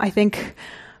 I think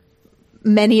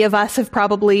many of us have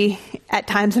probably, at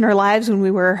times in our lives when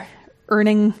we were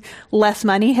earning less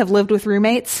money, have lived with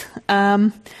roommates.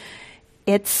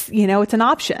 It's an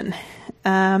option.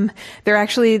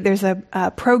 There's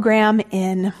a program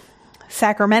in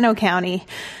Sacramento County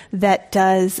that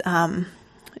does,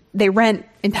 they rent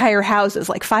entire houses,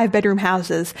 like 5-bedroom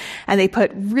houses, and they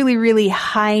put really, really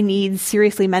high needs,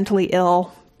 seriously mentally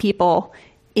ill people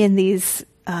in these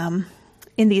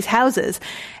houses.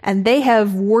 And they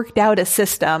have worked out a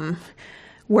system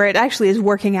where it actually is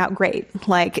working out great.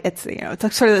 Like it's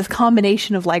like sort of this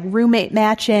combination of like roommate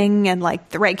matching and like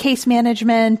the right case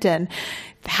management, and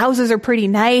the houses are pretty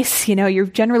nice. You're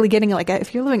generally getting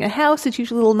if you're living in a house, it's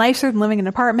usually a little nicer than living in an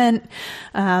apartment.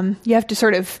 You have to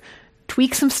sort of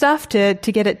tweak some stuff to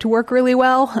get it to work really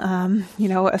well.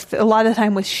 A lot of the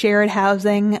time with shared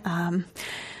housing,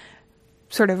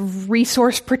 sort of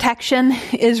resource protection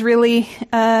is really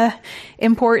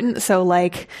important. So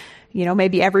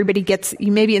maybe everybody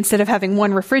maybe instead of having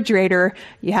one refrigerator,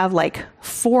 you have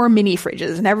 4 mini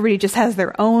fridges, and everybody just has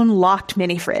their own locked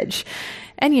mini fridge.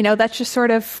 And, that's just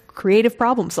sort of creative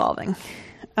problem solving.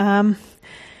 And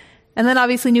then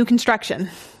obviously new construction.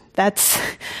 That's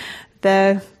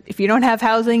if you don't have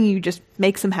housing, you just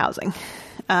make some housing.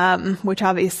 Which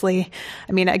obviously,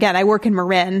 again, I work in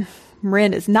Marin.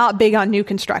 Marin is not big on new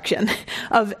construction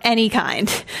of any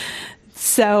kind.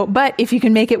 So, but if you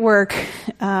can make it work,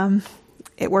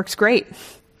 it works great. All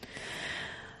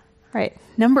right,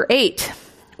 number 8.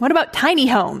 What about tiny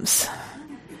homes?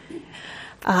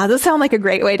 Those sound like a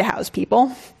great way to house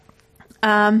people.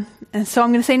 And so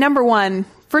I'm going to say number 1,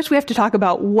 first we have to talk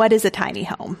about what is a tiny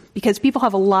home, because people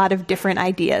have a lot of different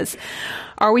ideas.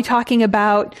 Are we talking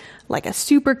about a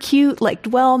super cute,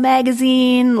 Dwell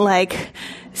magazine,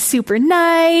 super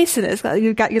nice, and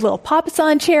you've got your little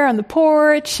papasan chair on the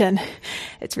porch, and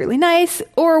it's really nice?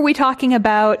 Or are we talking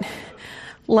about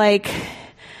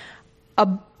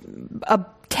a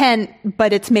tent,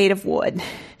 but it's made of wood?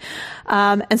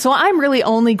 And so I'm really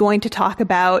only going to talk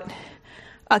about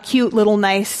a cute little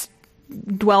nice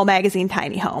Dwell magazine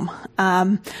tiny home.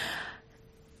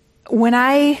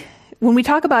 When we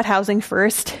talk about housing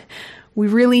first, we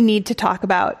really need to talk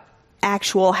about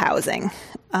actual housing.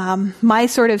 My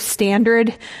sort of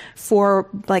standard for,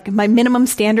 my minimum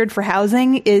standard for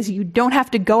housing is you don't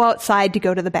have to go outside to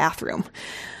go to the bathroom.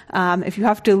 If you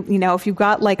have to, if you've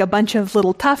got a bunch of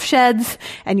little tough sheds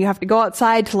and you have to go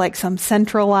outside to some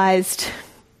centralized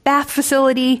bath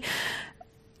facility,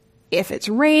 if it's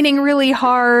raining really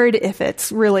hard, if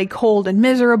it's really cold and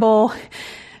miserable,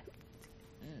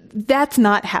 that's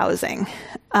not housing.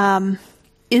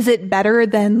 Is it better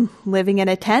than living in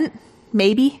a tent?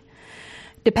 Maybe.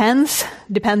 Depends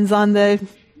on the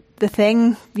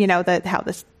thing,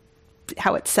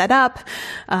 how it's set up.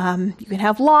 You can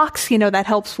have locks, that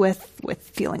helps with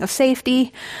feeling of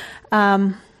safety.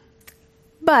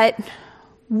 But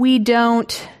we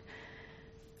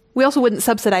also wouldn't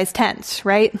subsidize tents,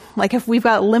 right? If we've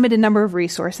got a limited number of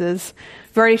resources,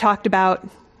 we've already talked about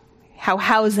how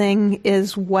housing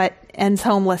is what ends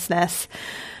homelessness.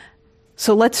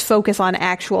 So let's focus on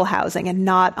actual housing and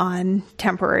not on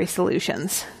temporary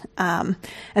solutions. And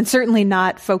certainly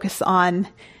not focus on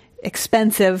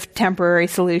expensive temporary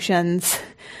solutions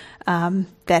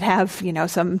that have,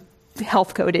 some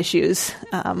health code issues,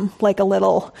 like a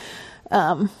little,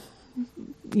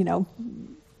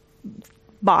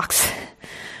 box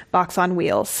on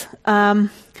wheels.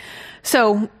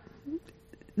 So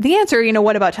the answer,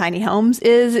 what about tiny homes,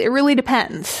 is it really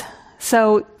depends.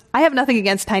 So I have nothing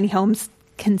against tiny homes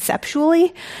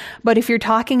conceptually, but if you're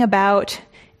talking about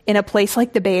in a place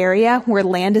like the Bay Area where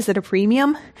land is at a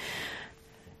premium,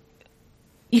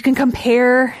 you can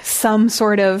compare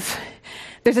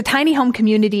there's a tiny home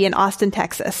community in Austin,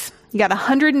 Texas. You got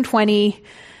 120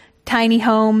 tiny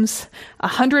homes,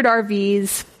 100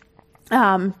 RVs,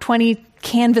 20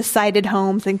 canvas-sided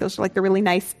homes. I think those are the really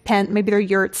nice maybe they're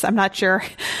yurts, I'm not sure.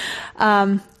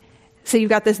 So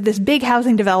you've got this big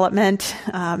housing development,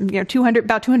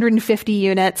 about 250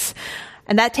 units,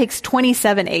 and that takes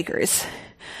 27 acres.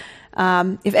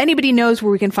 If anybody knows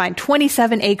where we can find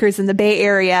 27 acres in the Bay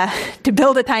Area to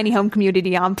build a tiny home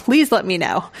community on, please let me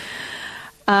know.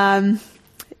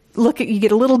 You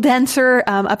get a little denser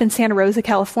up in Santa Rosa,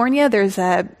 California. There's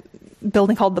a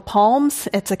building called The Palms.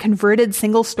 It's a converted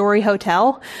single-story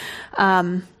hotel.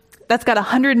 That's got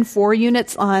 104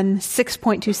 units on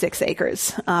 6.26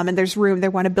 acres. And there's room. They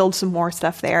want to build some more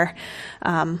stuff there.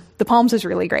 The Palms is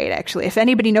really great, actually. If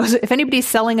anybody's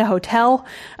selling a hotel,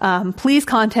 please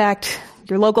contact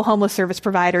your local homeless service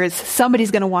providers.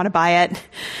 Somebody's going to want to buy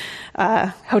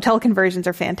it. Hotel conversions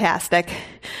are fantastic.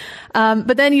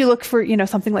 But then you look for,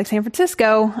 something like San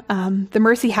Francisco, the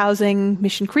Mercy Housing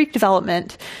Mission Creek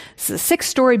development. It's a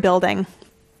 6-story building,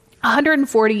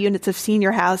 140 units of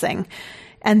senior housing,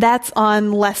 and that's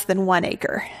on less than 1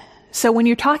 acre. So when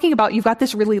you're talking about, you've got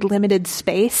this really limited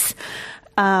space,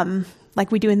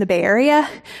 like we do in the Bay Area,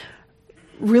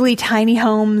 really tiny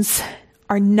homes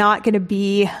are not going to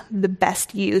be the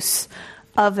best use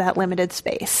of that limited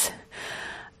space.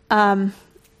 And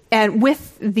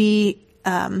with the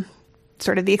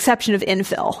sort of the exception of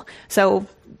infill. So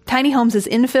tiny homes is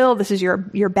infill. This is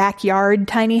your backyard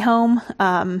tiny home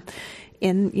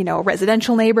in a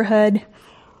residential neighborhood.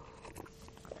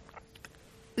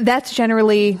 That's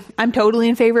generally, I'm totally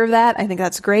in favor of that. I think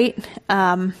that's great.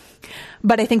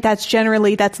 But I think that's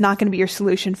not going to be your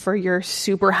solution for your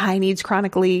super high needs,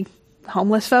 chronically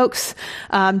homeless folks,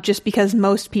 just because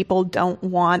most people don't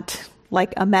want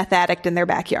like a meth addict in their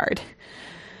backyard.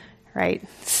 Right.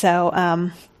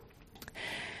 So,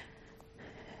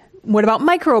 what about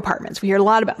micro apartments? We hear a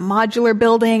lot about modular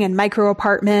building and micro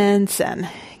apartments and,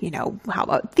 how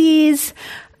about these?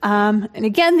 And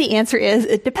again, the answer is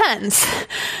it depends.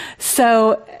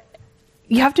 So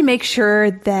you have to make sure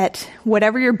that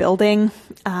whatever you're building,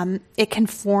 it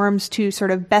conforms to sort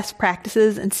of best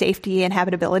practices and safety and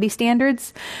habitability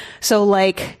standards. So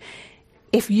like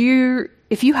if you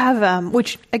have,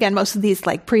 which again, most of these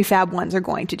like prefab ones are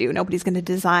going to do, nobody's going to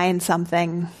design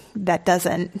something that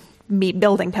doesn't meet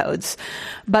building codes.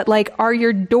 But like, are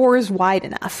your doors wide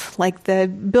enough? Like the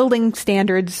building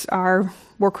standards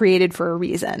were created for a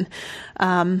reason.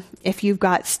 If you've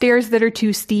got stairs that are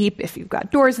too steep, if you've got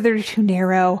doors that are too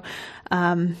narrow,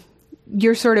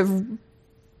 you're sort of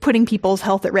putting people's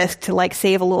health at risk to like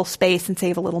save a little space and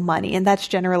save a little money. And that's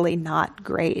generally not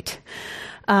great.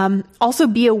 Also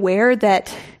be aware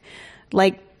that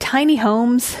like tiny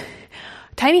homes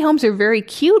are very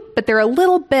cute, but they're a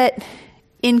little bit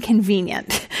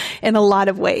inconvenient in a lot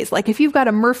of ways. Like if you've got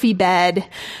a Murphy bed,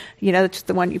 it's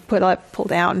the one you pull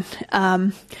down.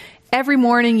 Every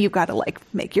morning you've got to like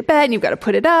make your bed and you've got to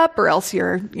put it up, or else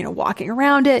you're, walking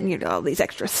around it and you've got all these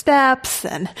extra steps.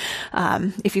 And,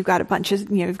 if you've got a bunch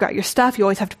of, you've got your stuff, you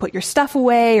always have to put your stuff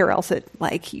away, or else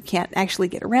you can't actually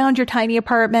get around your tiny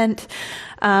apartment.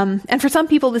 And for some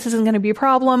people, this isn't going to be a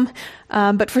problem.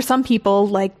 But for some people,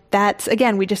 like that's,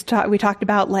 again, we talked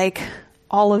about like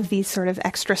all of these sort of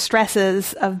extra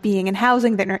stresses of being in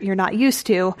housing that you're not used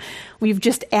to. We've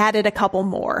just added a couple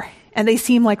more, and they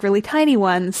seem like really tiny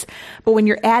ones, but when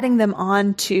you're adding them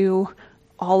on to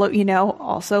all of,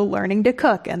 also learning to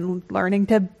cook and learning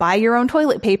to buy your own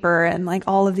toilet paper and like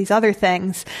all of these other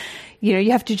things,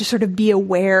 you have to just sort of be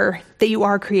aware that you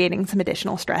are creating some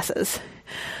additional stresses.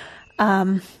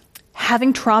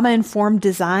 Having trauma-informed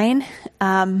design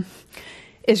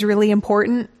is really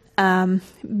important.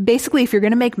 Basically, if you're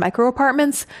going to make micro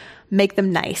apartments, make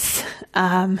them nice.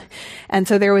 And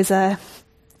so there was a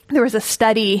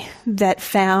study that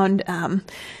found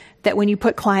that when you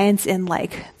put clients in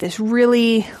like this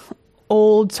really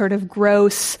old, sort of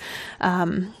gross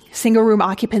single room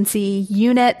occupancy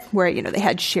unit where they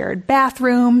had shared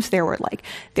bathrooms, there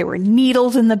were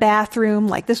needles in the bathroom.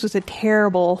 Like this was a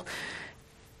terrible,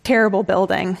 terrible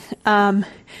building.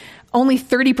 Only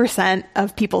 30%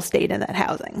 of people stayed in that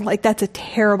housing. Like that's a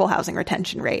terrible housing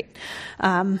retention rate.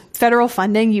 Federal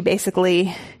funding, you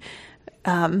basically,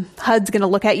 HUD's going to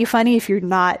look at you funny if you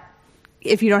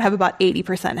don't have about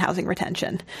 80% housing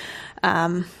retention.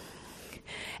 And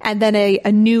then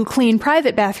a new clean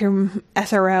private bathroom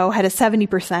SRO had a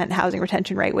 70% housing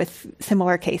retention rate with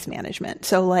similar case management.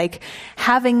 So like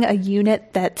having a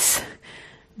unit that's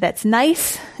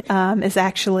nice, is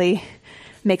actually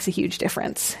makes a huge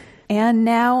difference. And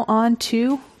now on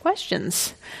to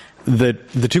questions. The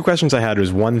two questions I had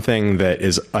was one thing that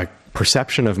is a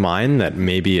perception of mine that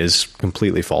maybe is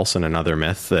completely false and another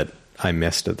myth that I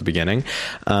missed at the beginning,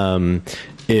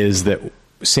 is that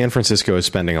San Francisco is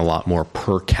spending a lot more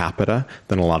per capita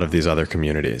than a lot of these other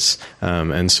communities.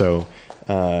 And so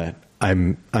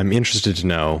I'm interested to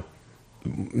know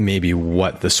maybe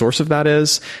what the source of that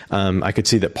is. I could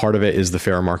see that part of it is the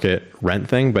fair market rent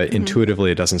thing, but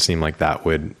intuitively it doesn't seem like that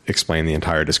would explain the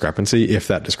entire discrepancy, if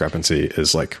that discrepancy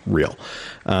is like real.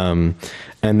 And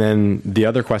then the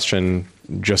other question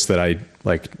just that I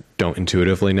don't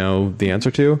intuitively know the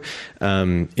answer to,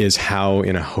 is how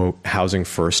in a housing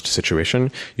first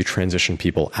situation you transition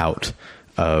people out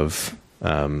of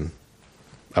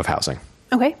housing.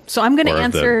 Okay, so I'm going to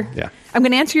answer. I'm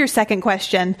going to answer your second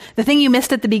question. The thing you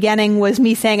missed at the beginning was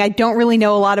me saying I don't really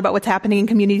know a lot about what's happening in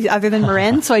communities other than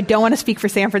Marin, so I don't want to speak for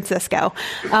San Francisco.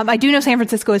 I do know San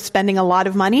Francisco is spending a lot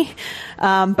of money,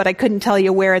 but I couldn't tell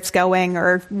you where it's going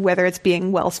or whether it's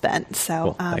being well spent.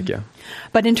 So, cool. Thank you.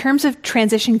 But in terms of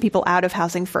transitioning people out of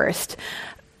housing first,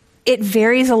 it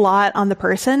varies a lot on the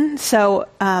person. So,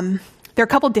 there are a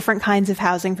couple different kinds of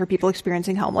housing for people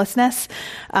experiencing homelessness.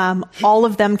 All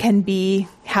of them can be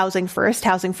housing first.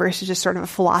 Housing first is just sort of a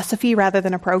philosophy rather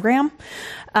than a program.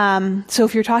 So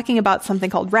if you're talking about something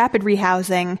called rapid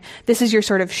rehousing, this is your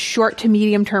sort of short to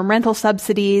medium term rental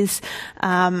subsidies.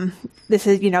 This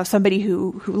is, somebody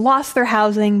who lost their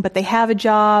housing, but they have a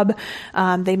job.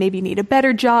 They maybe need a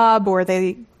better job, or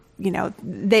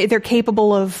they're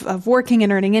capable of working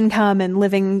and earning income and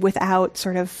living without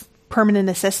sort of permanent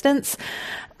assistance.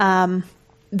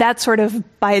 That's sort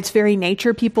of by its very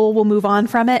nature, people will move on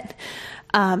from it.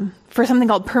 For something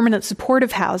called permanent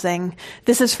supportive housing,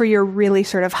 this is for your really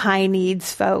sort of high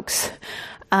needs folks.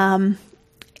 And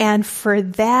for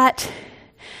that,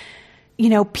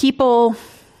 people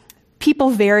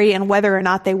vary in whether or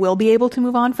not they will be able to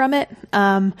move on from it.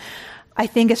 I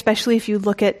think especially if you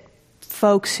look at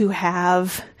folks who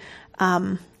have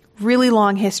really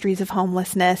long histories of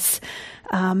homelessness,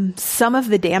 some of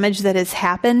the damage that has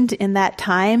happened in that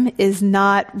time is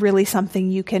not really something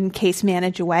you can case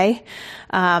manage away.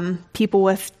 People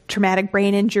with traumatic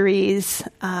brain injuries,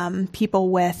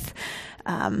 people with,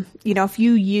 if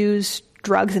you use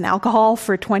drugs and alcohol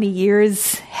for 20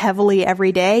 years heavily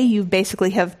every day, you basically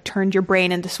have turned your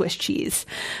brain into Swiss cheese.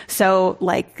 So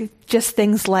just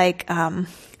things like,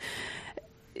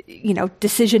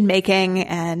 decision making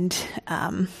and,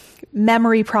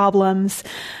 memory problems.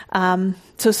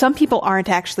 So some people aren't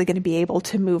actually going to be able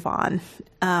to move on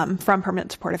from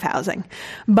permanent supportive housing.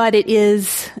 But it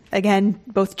is, again,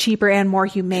 both cheaper and more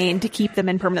humane to keep them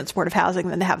in permanent supportive housing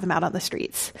than to have them out on the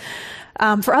streets.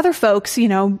 For other folks,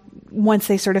 once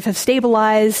they sort of have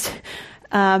stabilized,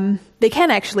 they can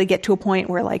actually get to a point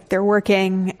where they're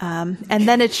working. And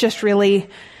then it's just really,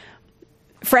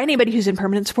 for anybody who's in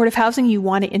permanent supportive housing, you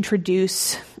want to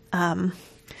introduce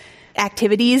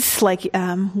activities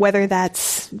whether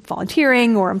that's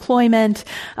volunteering or employment,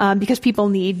 because people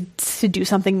need to do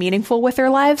something meaningful with their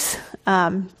lives.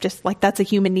 Just that's a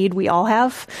human need we all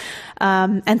have.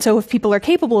 And so if people are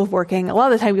capable of working, a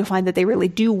lot of the time you'll find that they really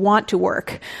do want to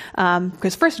work.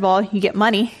 Because first of all, you get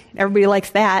money. Everybody likes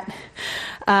that.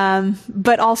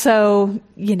 But also,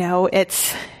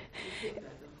 it's,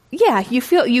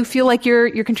 you feel like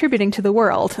you're contributing to the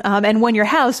world. And when you're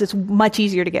housed, it's much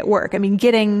easier to get work. I mean,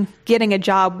 getting a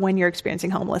job when you're experiencing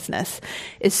homelessness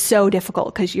is so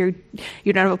difficult because you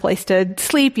don't have a place to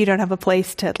sleep, you don't have a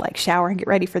place to shower and get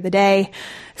ready for the day.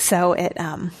 So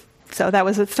so that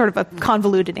was sort of a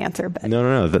convoluted answer, but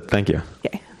no. Thank you.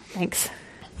 Okay, thanks.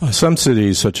 Some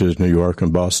cities, such as New York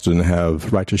and Boston,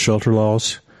 have right to shelter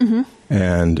laws. Mm-hmm.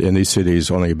 And in these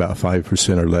cities, only about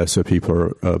 5% or less of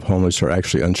people of homeless are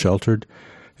actually unsheltered.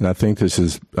 And I think this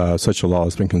is such a law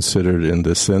has been considered in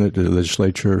the Senate, the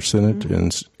legislature Senate mm-hmm.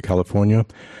 in California.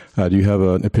 Do you have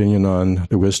an opinion on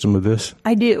the wisdom of this?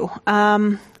 I do.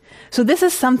 So this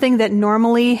is something that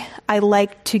normally I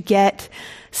like to get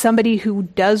somebody who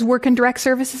does work in direct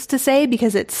services to say,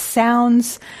 because it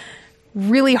sounds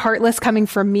really heartless coming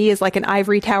from me as an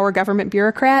ivory tower government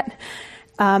bureaucrat.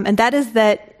 And that is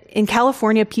that in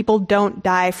California, people don't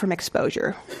die from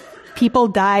exposure. People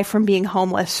die from being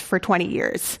homeless for 20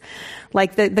 years.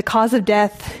 The cause of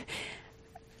death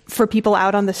for people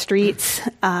out on the streets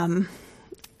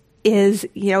is,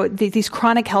 these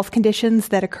chronic health conditions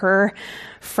that occur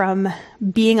from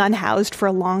being unhoused for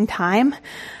a long time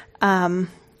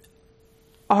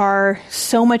are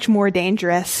so much more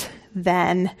dangerous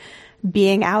than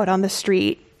being out on the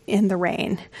street in the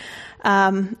rain.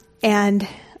 And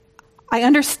I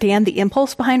understand the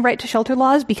impulse behind right to shelter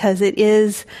laws because it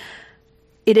is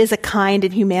a kind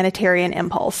and humanitarian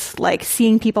impulse.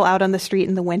 Seeing people out on the street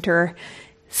in the winter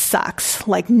sucks.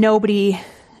 Nobody,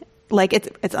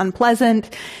 it's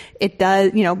unpleasant. It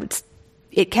does,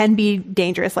 it can be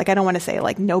dangerous. I don't want to say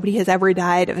nobody has ever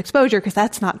died of exposure because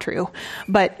that's not true.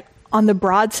 But on the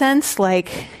broad sense,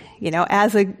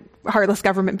 as a heartless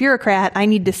government bureaucrat, I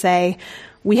need to say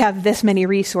we have this many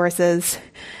resources.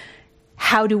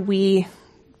 How do we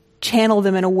channel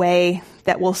them in a way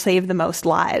that will save the most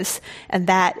lives, and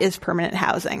that is permanent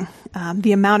housing.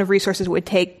 The amount of resources it would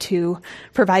take to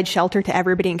provide shelter to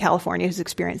everybody in California who's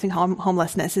experiencing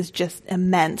homelessness is just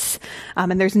immense,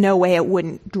 and there's no way it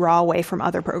wouldn't draw away from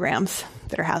other programs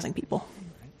that are housing people.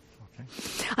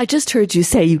 I just heard you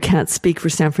say you can't speak for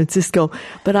San Francisco,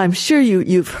 but I'm sure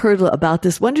you've heard about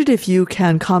this. Wondered if you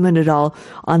can comment at all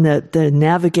on the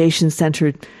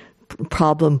navigation-centered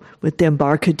problem with the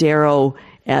Embarcadero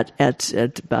at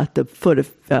about the foot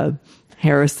of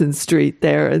Harrison Street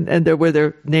there, and where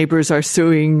their neighbors are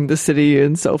suing the city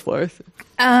and so forth.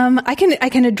 I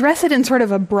can address it in sort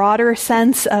of a broader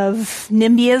sense of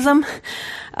NIMBYism,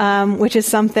 which is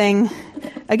something.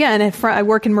 Again, if I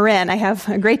work in Marin, I have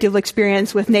a great deal of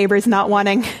experience with neighbors not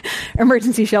wanting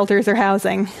emergency shelters or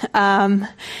housing, and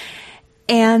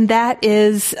that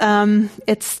is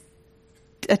it's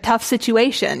a tough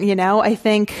situation. I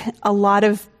think a lot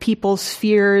of people's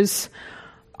fears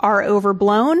are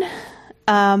overblown,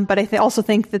 but I also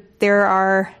think that there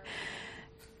are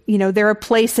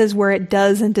places where it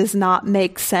does and does not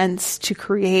make sense to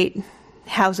create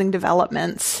housing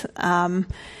developments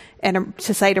and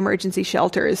to site emergency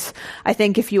shelters. I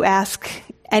think if you ask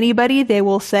anybody, they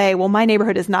will say, well, my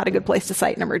neighborhood is not a good place to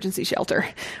site an emergency shelter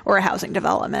or a housing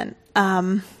development.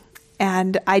 And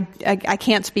I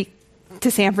can't speak to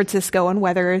San Francisco and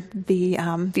whether the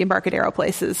Embarcadero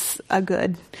place is a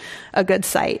good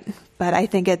site. But I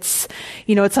think it's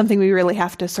something we really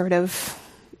have to sort of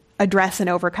address and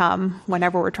overcome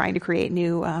whenever we're trying to create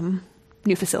new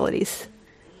facilities.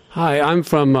 Hi, I'm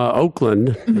from Oakland.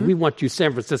 Mm-hmm. We want you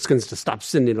San Franciscans to stop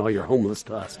sending all your homeless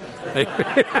to us.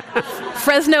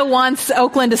 Fresno wants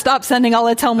Oakland to stop sending all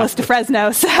its homeless to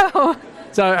Fresno. So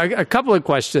a couple of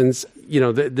questions.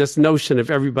 This notion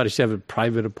of everybody should have a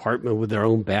private apartment with their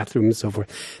own bathroom and so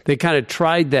forth. They kind of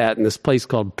tried that in this place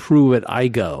called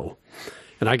Pruitt-Igoe.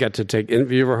 And I got to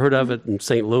have you ever heard of it in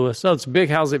St. Louis? Oh, it's a big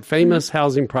famous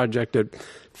housing project that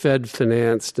Fed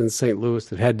financed in St. Louis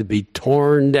that had to be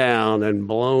torn down and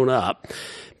blown up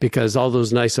because all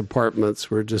those nice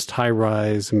apartments were just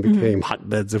high-rise and became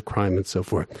hotbeds of crime and so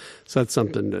forth. So that's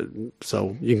something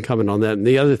so you can comment on that. And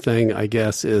the other thing, I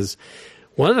guess, is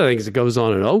one of the things that goes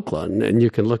on in Oakland, and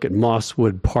you can look at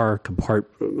Mosswood Park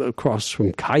across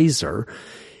from Kaiser,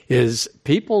 is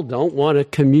people don't want to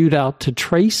commute out to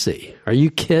Tracy. Are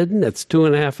you kidding? That's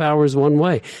 2.5 hours one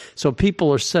way. So people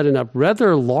are setting up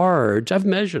rather large, I've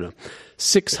measured them,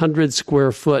 600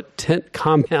 square foot tent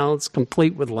compounds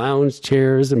complete with lounge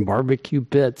chairs and barbecue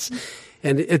pits.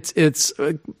 And it's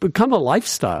become a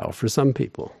lifestyle for some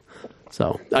people.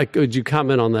 So could you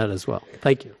comment on that as well?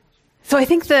 Thank you. So I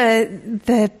think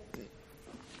the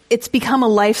it's become a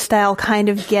lifestyle kind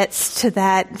of gets to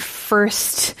that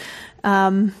first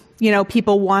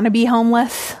people want to be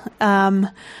homeless.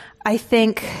 I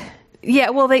think,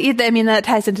 that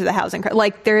ties into the housing.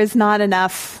 Like, there is not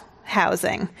enough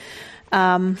housing.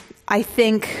 I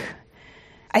think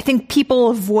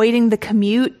people avoiding the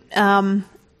commute,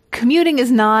 commuting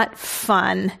is not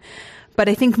fun, but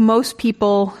I think most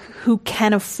people who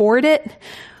can afford it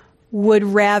would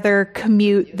rather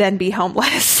commute than be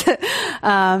homeless.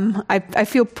 I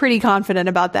feel pretty confident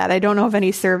about that. I don't know of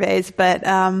any surveys, but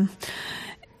I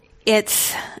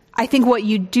think what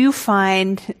you do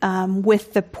find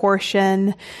with the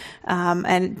portion,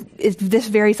 this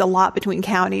varies a lot between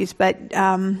counties, but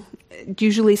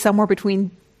usually somewhere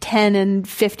between 10 and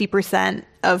 50%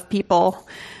 of people,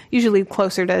 usually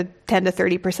closer to 10 to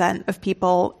 30% of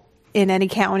people in any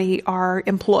county are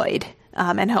employed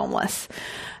and homeless.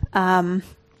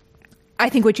 I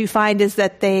think what you find is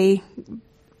that they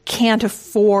can't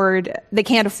afford a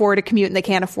commute, and they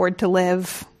can't afford to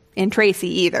live in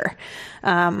Tracy either.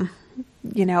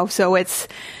 So it's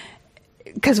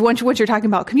because once you're talking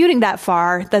about commuting that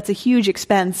far, that's a huge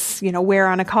expense, wear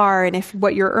on a car. And if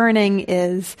what you're earning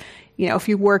is, if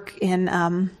you work in,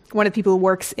 one of the people who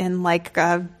works in like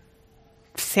a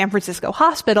San Francisco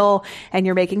hospital and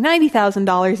you're making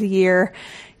 $90,000 a year,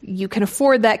 you can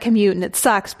afford that commute and it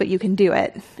sucks, but you can do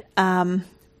it.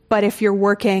 But if you're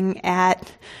working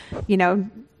at,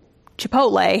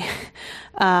 Chipotle,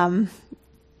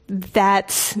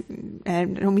 that,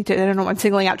 and I don't know, I'm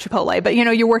singling out Chipotle, but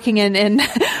you're working in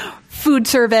food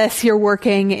service, you're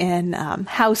working in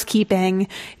housekeeping,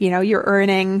 you're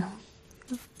earning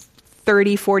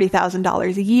 $30,000,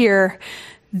 $40,000 a year.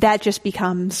 That just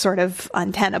becomes sort of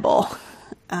untenable.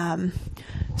 That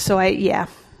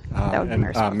would be my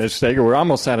response. Ms. Steger, we're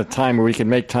almost out of time. Where we can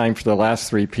make time for the last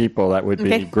three people. That would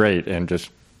be great. And just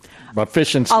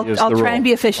efficiency is the rule. I'll try and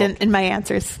be efficient in my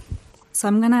answers. So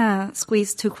I'm going to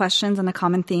squeeze two questions and a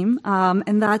common theme,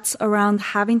 and that's around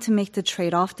having to make the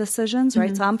trade-off decisions,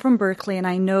 right? So I'm from Berkeley, and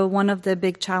I know one of the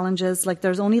big challenges, like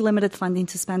there's only limited funding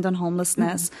to spend on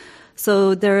homelessness.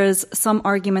 So there is some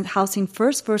argument housing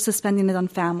first versus spending it on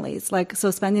families. Like,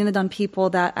 so spending it on people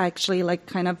that actually like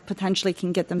kind of potentially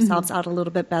can get themselves out a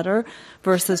little bit better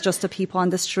versus just the people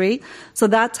on the street. So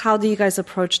that's how do you guys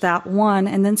approach that, one?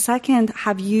 And then second,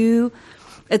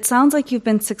 it sounds like you've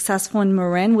been successful in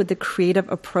Marin with the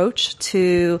creative approach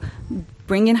to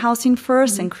bringing housing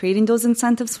first and creating those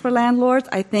incentives for landlords.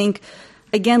 I think,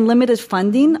 again, limited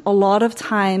funding, a lot of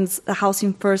times the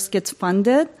housing first gets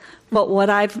funded. But what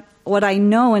I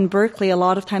know in Berkeley, a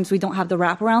lot of times we don't have the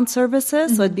wraparound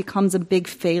services, so it becomes a big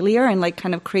failure and like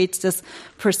kind of creates this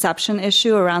perception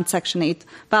issue around Section 8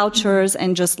 vouchers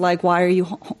and just like, why are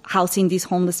you housing these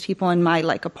homeless people in my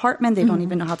like apartment? They don't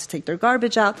even know how to take their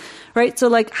garbage out, right? So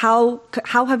like, how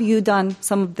have you done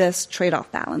some of this trade-off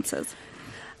balances?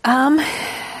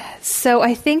 So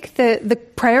I think the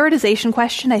prioritization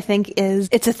question, I think,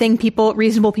 it's a thing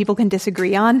reasonable people can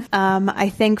disagree on. I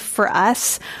think for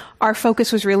us, our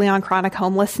focus was really on chronic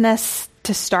homelessness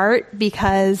to start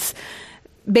because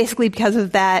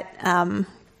of that,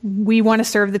 we want to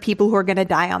serve the people who are going to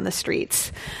die on the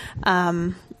streets.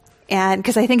 And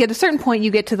because I think at a certain point you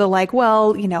get to the like,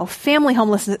 well, you know, family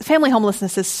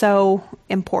homelessness is so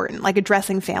important, like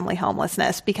addressing family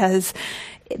homelessness because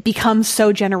it becomes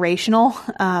so generational.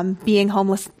 Being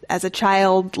homeless as a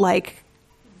child, like,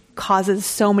 causes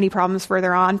so many problems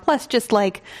further on. Plus just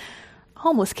like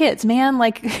homeless kids, man,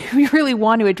 like we really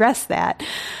want to address that.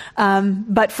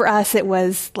 But for us, it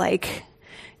was like,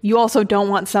 you also don't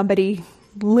want somebody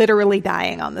literally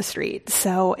dying on the street.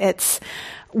 So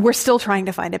we're still trying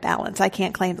to find a balance. I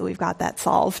can't claim that we've got that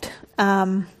solved.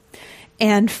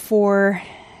 And for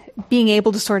being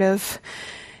able to sort of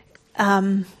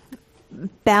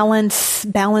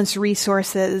balance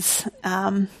resources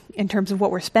in terms of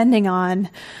what we're spending on,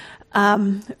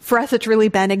 for us, it's really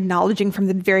been acknowledging from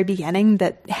the very beginning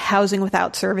that housing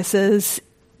without services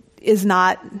is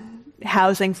not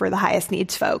housing for the highest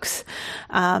needs folks.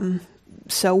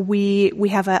 So we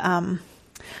have a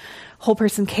whole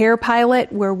person care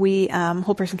pilot where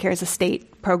whole person care is a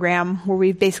state program where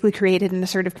we've basically created an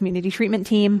assertive community treatment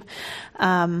team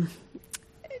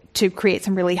to create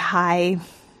some really high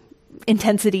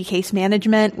intensity case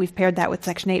management. We've paired that with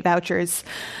Section 8 vouchers.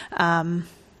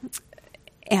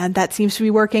 And that seems to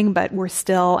be working, but we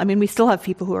still have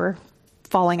people who are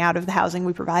falling out of the housing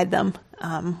we provide them.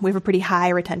 We have a pretty high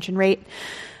retention rate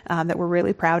that we're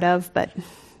really proud of, but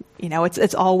you know,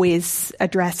 it's always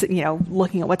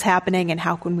looking at what's happening and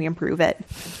how can we improve it.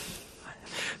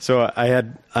 So I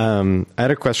had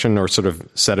a question or sort of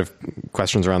set of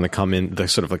questions around the come in for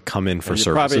services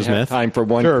probably have myth. Time for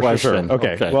one question. Sure.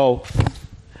 Okay. Well,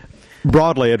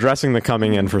 broadly addressing the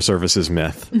coming in for services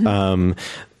myth.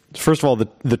 First of all, the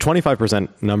 25%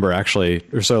 number actually,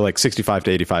 or so like 65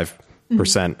 to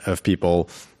 85% of people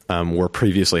were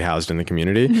previously housed in the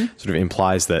community, sort of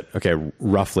implies that, okay,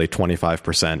 roughly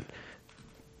 25%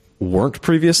 weren't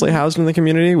previously housed in the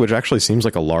community, which actually seems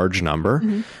like a large number.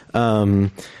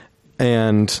 Second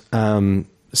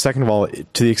of all,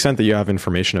 to the extent that you have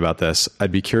information about this,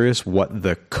 I'd be curious what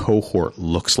the cohort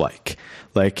looks like.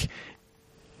 Like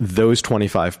those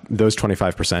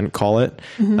 25%, call it,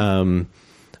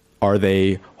 are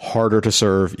they harder to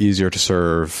serve, easier to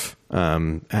serve?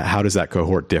 How does that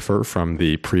cohort differ from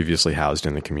the previously housed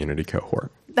in the community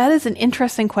cohort? That is an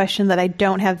interesting question that I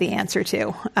don't have the answer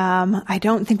to. I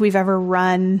don't think we've ever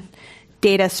run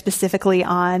data specifically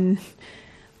on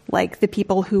like the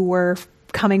people who were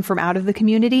coming from out of the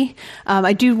community.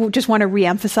 I do just want to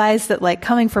reemphasize that like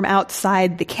coming from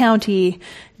outside the county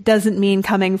doesn't mean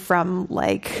coming from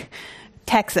like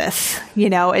Texas. You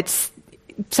know, it's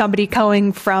somebody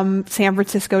going from San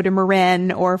Francisco to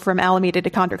Marin or from Alameda to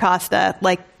Contra Costa.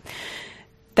 Like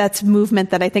that's movement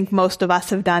that I think most of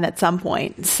us have done at some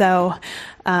point. So,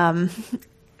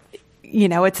 you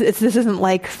know, this isn't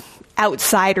like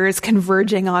outsiders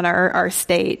converging on our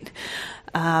state.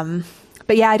 But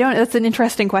yeah, that's an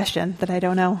interesting question that I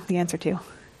don't know the answer to.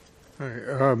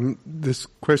 This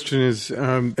question is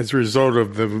as a result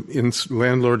of the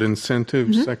landlord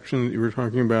incentive section that you were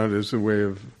talking about as a way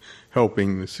of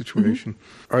helping the situation.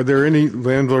 Are there any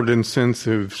landlord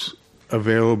incentives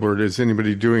available, or is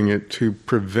anybody doing it to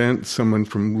prevent someone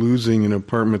from losing an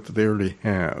apartment that they already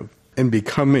have and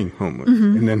becoming homeless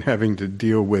and then having to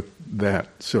deal with that?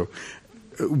 So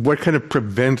what kind of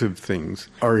preventive things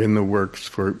are in the works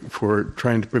for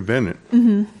trying to prevent it?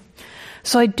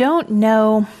 So I don't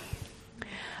know.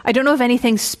 I don't know of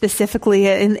anything specifically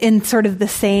in sort of the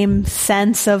same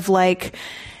sense of like,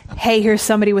 hey, here's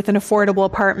somebody with an affordable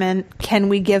apartment. Can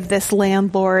we give this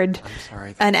landlord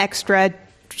an extra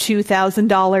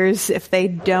 $2,000 if they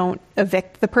don't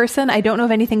evict the person? I don't know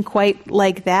of anything quite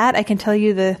like that. I can tell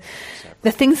you the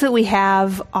things that we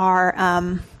have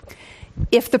are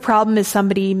if the problem is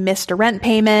somebody missed a rent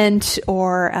payment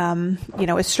or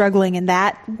is struggling in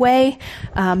that way,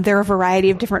 there are a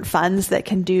variety of different funds that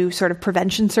can do sort of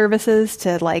prevention services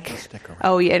to like, here's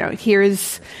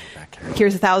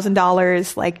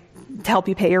 $1,000 like to help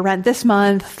you pay your rent this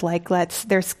month. Like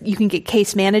you can get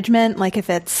case management. Like if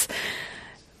it's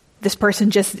this person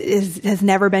just has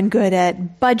never been good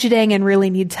at budgeting and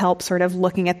really needs help sort of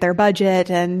looking at their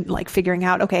budget and like figuring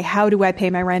out, okay, how do I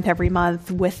pay my rent every month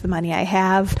with the money I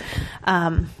have?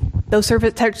 Those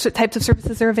types of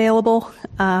services are available.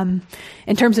 In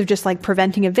terms of just like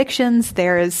preventing evictions,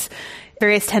 there's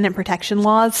various tenant protection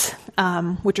laws,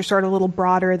 which are sort of a little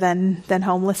broader than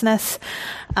homelessness,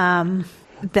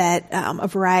 that a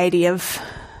variety of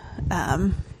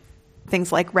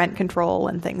things like rent control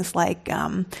and things like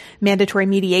mandatory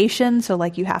mediation. So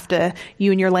like you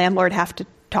and your landlord have to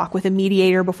talk with a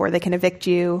mediator before they can evict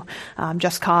you.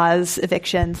 Just cause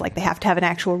evictions, like they have to have an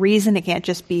actual reason. It can't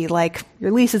just be like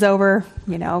your lease is over,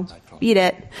 beat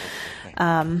it.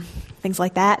 Things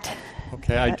like that.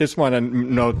 Okay, I just want to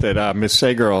note that Ms.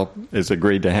 Sager has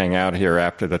agreed to hang out here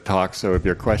after the talk, so if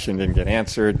your question didn't get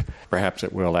answered, perhaps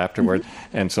it will afterward.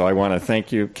 And so I want to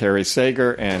thank you, Carrie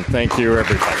Sager, and thank you,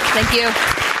 everybody. Thank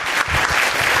you.